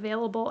be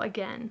available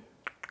again?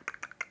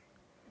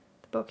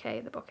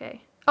 The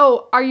bouquet.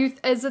 Oh,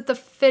 is it the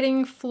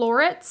fitting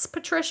florets,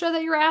 Patricia,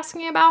 that you're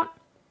asking about?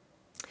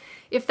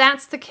 If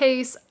that's the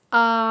case,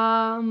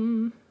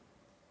 I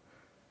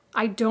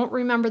don't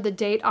remember the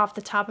date off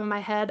the top of my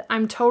head.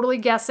 I'm totally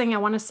guessing. I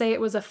want to say it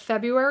was a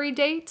February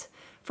date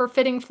for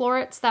fitting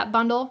florets, that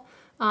bundle.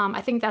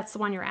 I think that's the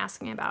one you're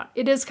asking about.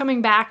 It is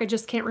coming back. I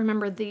just can't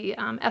remember the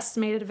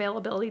estimated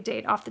availability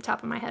date off the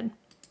top of my head.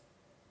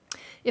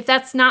 If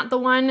that's not the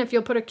one, if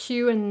you'll put a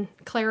Q and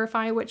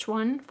clarify which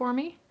one for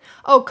me.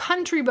 Oh,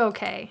 Country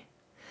Bouquet.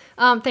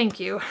 Thank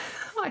you.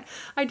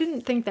 I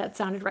didn't think that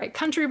sounded right.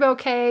 Country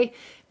Bouquet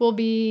will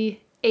be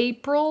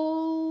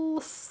April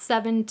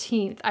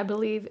 17th, I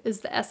believe, is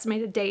the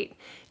estimated date.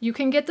 You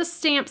can get the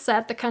stamp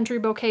set, the Country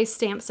Bouquet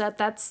stamp set.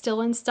 That's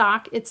still in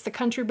stock. It's the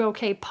Country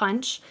Bouquet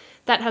Punch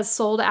that has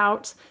sold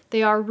out.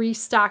 They are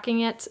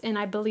restocking it, and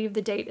I believe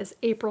the date is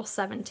April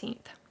 17th.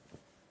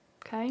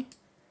 Okay.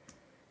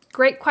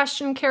 Great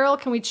question, Carol.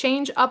 Can we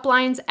change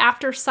uplines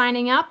after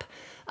signing up?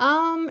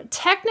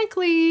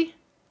 Technically,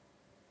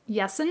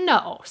 yes and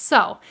no.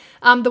 So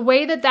the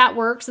way that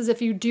works is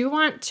if you do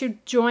want to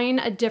join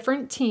a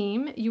different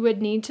team, you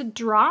would need to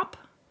drop.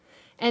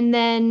 And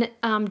then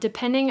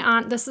depending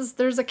on,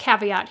 there's a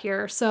caveat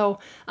here. So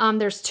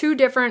there's two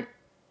different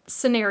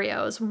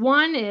scenarios.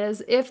 One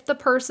is if the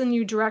person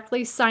you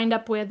directly signed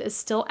up with is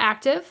still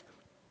active,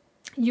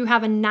 you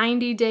have a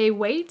 90-day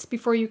wait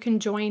before you can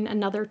join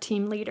another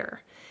team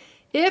leader.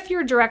 If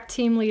your direct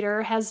team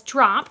leader has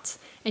dropped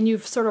and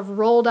you've sort of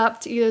rolled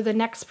up to either the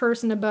next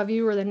person above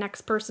you or the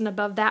next person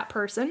above that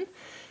person,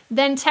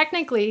 then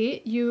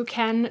technically you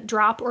can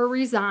drop or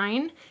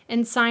resign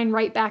and sign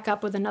right back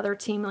up with another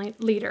team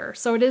leader.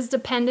 So it is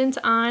dependent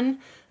on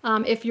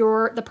if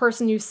the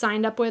person you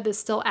signed up with is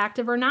still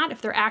active or not.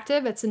 If they're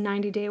active, it's a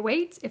 90-day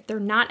wait. If they're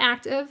not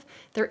active,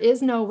 there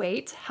is no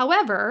wait.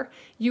 However,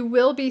 you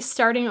will be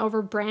starting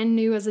over brand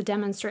new as a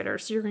demonstrator.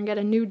 So you're going to get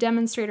a new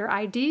demonstrator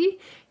ID,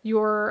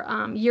 your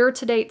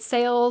year-to-date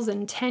sales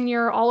and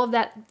tenure, all of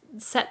that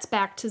sets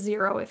back to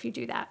 0 if you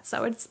do that.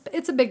 So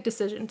it's a big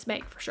decision to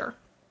make for sure.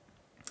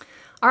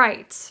 All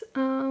right,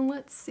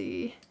 let's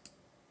see.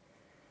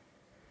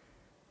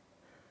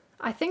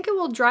 I think it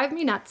will drive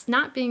me nuts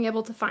not being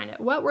able to find it.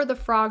 What were the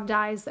frog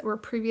dies that were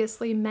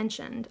previously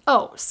mentioned?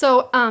 Oh,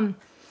 so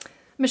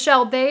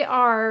Michelle, they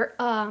are,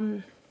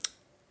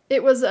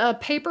 it was a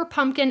Paper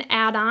Pumpkin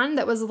add-on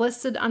that was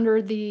listed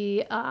under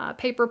the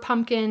Paper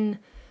Pumpkin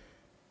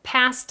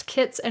past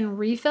kits and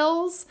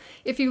refills.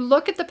 If you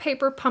look at the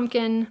Paper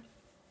Pumpkin,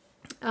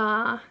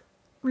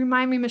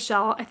 remind me,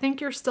 Michelle, I think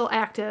you're still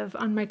active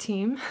on my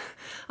team.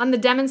 On the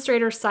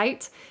demonstrator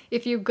site,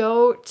 if you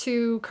go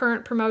to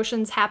current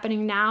promotions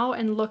happening now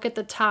and look at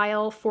the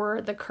tile for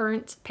the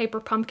current Paper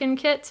Pumpkin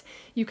kit,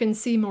 you can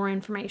see more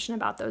information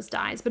about those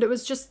dies. But it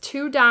was just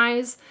 2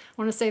 dies. I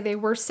want to say they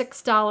were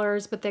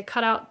 $6, but they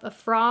cut out a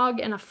frog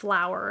and a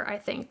flower, I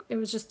think. It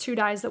was just 2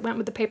 dies that went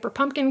with the Paper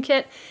Pumpkin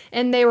kit,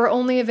 and they were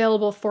only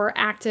available for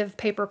active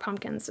Paper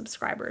Pumpkin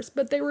subscribers.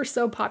 But they were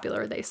so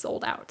popular, they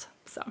sold out.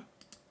 So.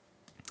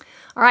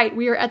 All right,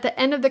 we are at the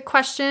end of the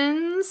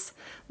questions.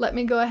 Let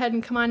me go ahead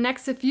and come on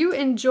next. If you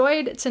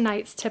enjoyed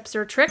tonight's tips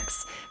or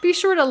tricks, be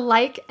sure to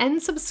like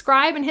and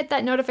subscribe and hit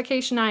that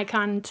notification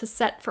icon to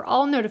set for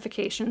all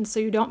notifications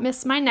so you don't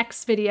miss my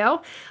next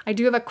video. I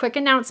do have a quick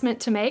announcement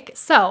to make.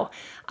 So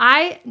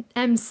I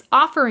am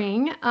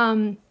offering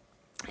an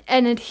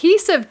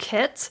adhesive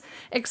kit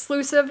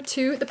exclusive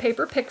to the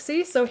Paper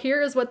Pixie. So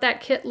here is what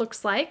that kit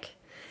looks like.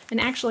 And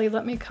actually,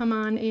 let me come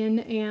on in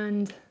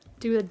and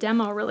do a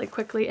demo really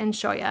quickly and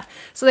show you.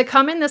 So they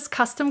come in this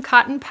custom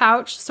cotton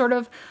pouch, sort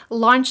of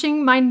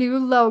launching my new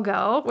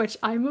logo, which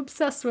I'm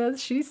obsessed with.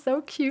 She's so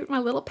cute, my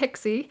little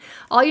pixie.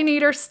 All you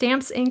need are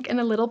stamps, ink,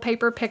 and a little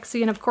Paper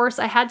Pixie. And of course,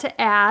 I had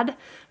to add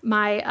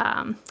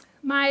my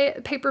my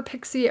Paper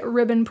Pixie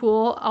ribbon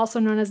pull, also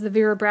known as the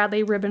Vera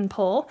Bradley ribbon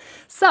pull.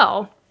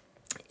 So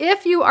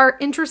if you are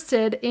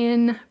interested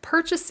in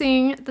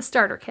purchasing the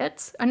starter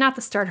kit, not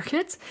the starter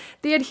kit,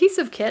 the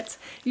adhesive kit,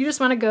 you just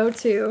want to go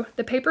to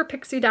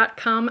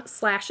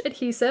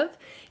thepaperpixie.com/adhesive.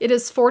 It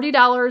is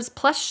 $40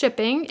 plus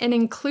shipping, and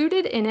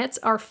included in it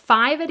are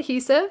 5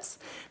 adhesives.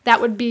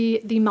 That would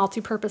be the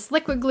multi-purpose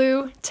liquid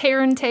glue,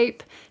 tear and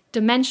tape,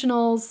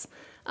 dimensionals,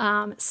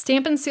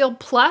 Stampin' Seal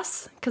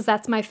Plus, because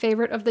that's my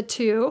favorite of the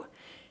 2.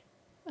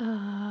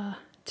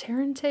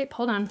 Tear and tape,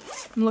 hold on,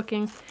 I'm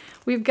looking.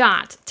 We've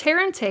got tear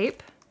and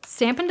tape,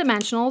 Stampin'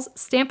 Dimensionals,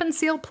 Stampin'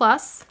 Seal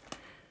Plus,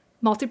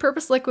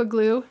 multi-purpose liquid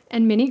glue,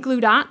 and mini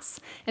glue dots.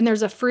 And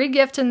there's a free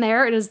gift in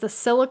there. It is the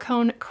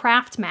silicone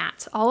craft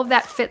mat. All of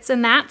that fits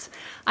in that.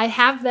 I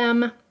have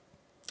them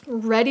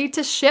ready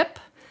to ship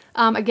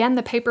Again,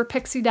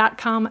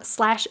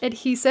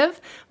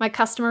 thepaperpixie.com/adhesive. My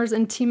customers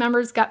and team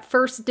members got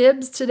first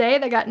dibs today.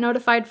 They got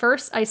notified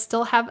first. I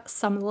still have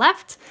some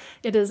left.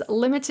 It is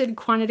limited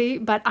quantity,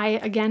 but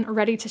again,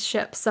 ready to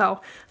ship.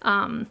 So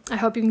I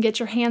hope you can get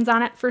your hands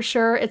on it for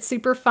sure. It's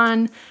super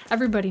fun.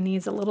 Everybody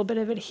needs a little bit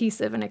of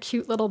adhesive and a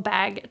cute little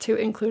bag to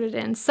include it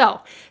in.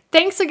 So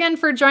thanks again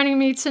for joining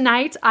me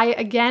tonight. I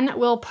again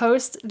will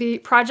post the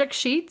project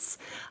sheets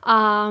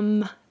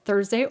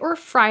Thursday or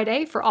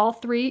Friday for all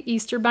 3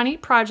 Easter Bunny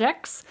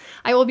projects.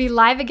 I will be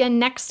live again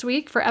next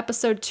week for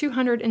episode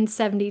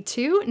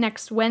 272,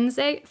 next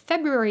Wednesday,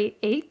 February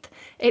 8th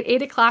at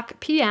 8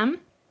 o'clock p.m.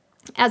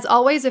 As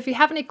always, if you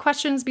have any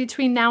questions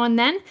between now and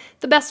then,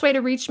 the best way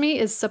to reach me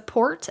is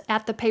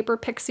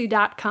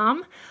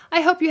support@thepaperpixie.com.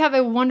 I hope you have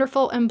a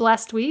wonderful and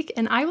blessed week,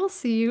 and I will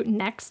see you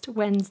next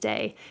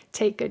Wednesday.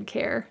 Take good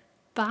care.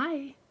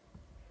 Bye.